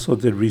you also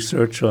did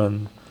research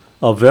on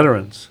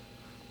veterans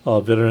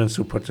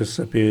who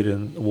participate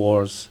in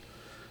wars.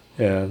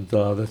 And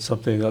that's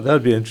something that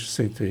would be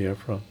interesting to hear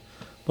from.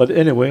 But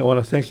anyway, I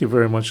want to thank you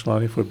very much,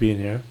 Lonnie, for being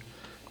here.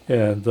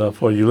 And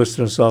for you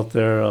listeners out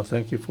there,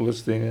 thank you for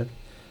listening in.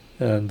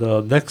 And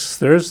next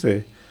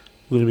Thursday,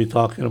 we're going to be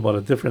talking about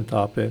a different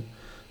topic.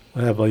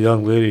 I have a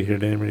young lady here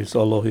named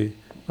Alohi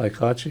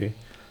Aikachi,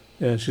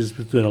 and she's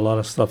been doing a lot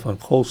of stuff on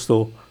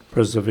coastal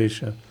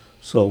preservation.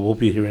 So we'll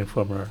be hearing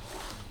from her.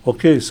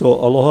 Okay, so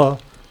aloha,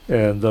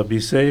 and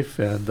be safe,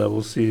 and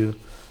we'll see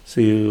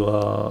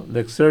you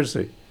next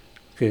Thursday.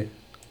 Okay,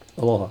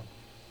 aloha.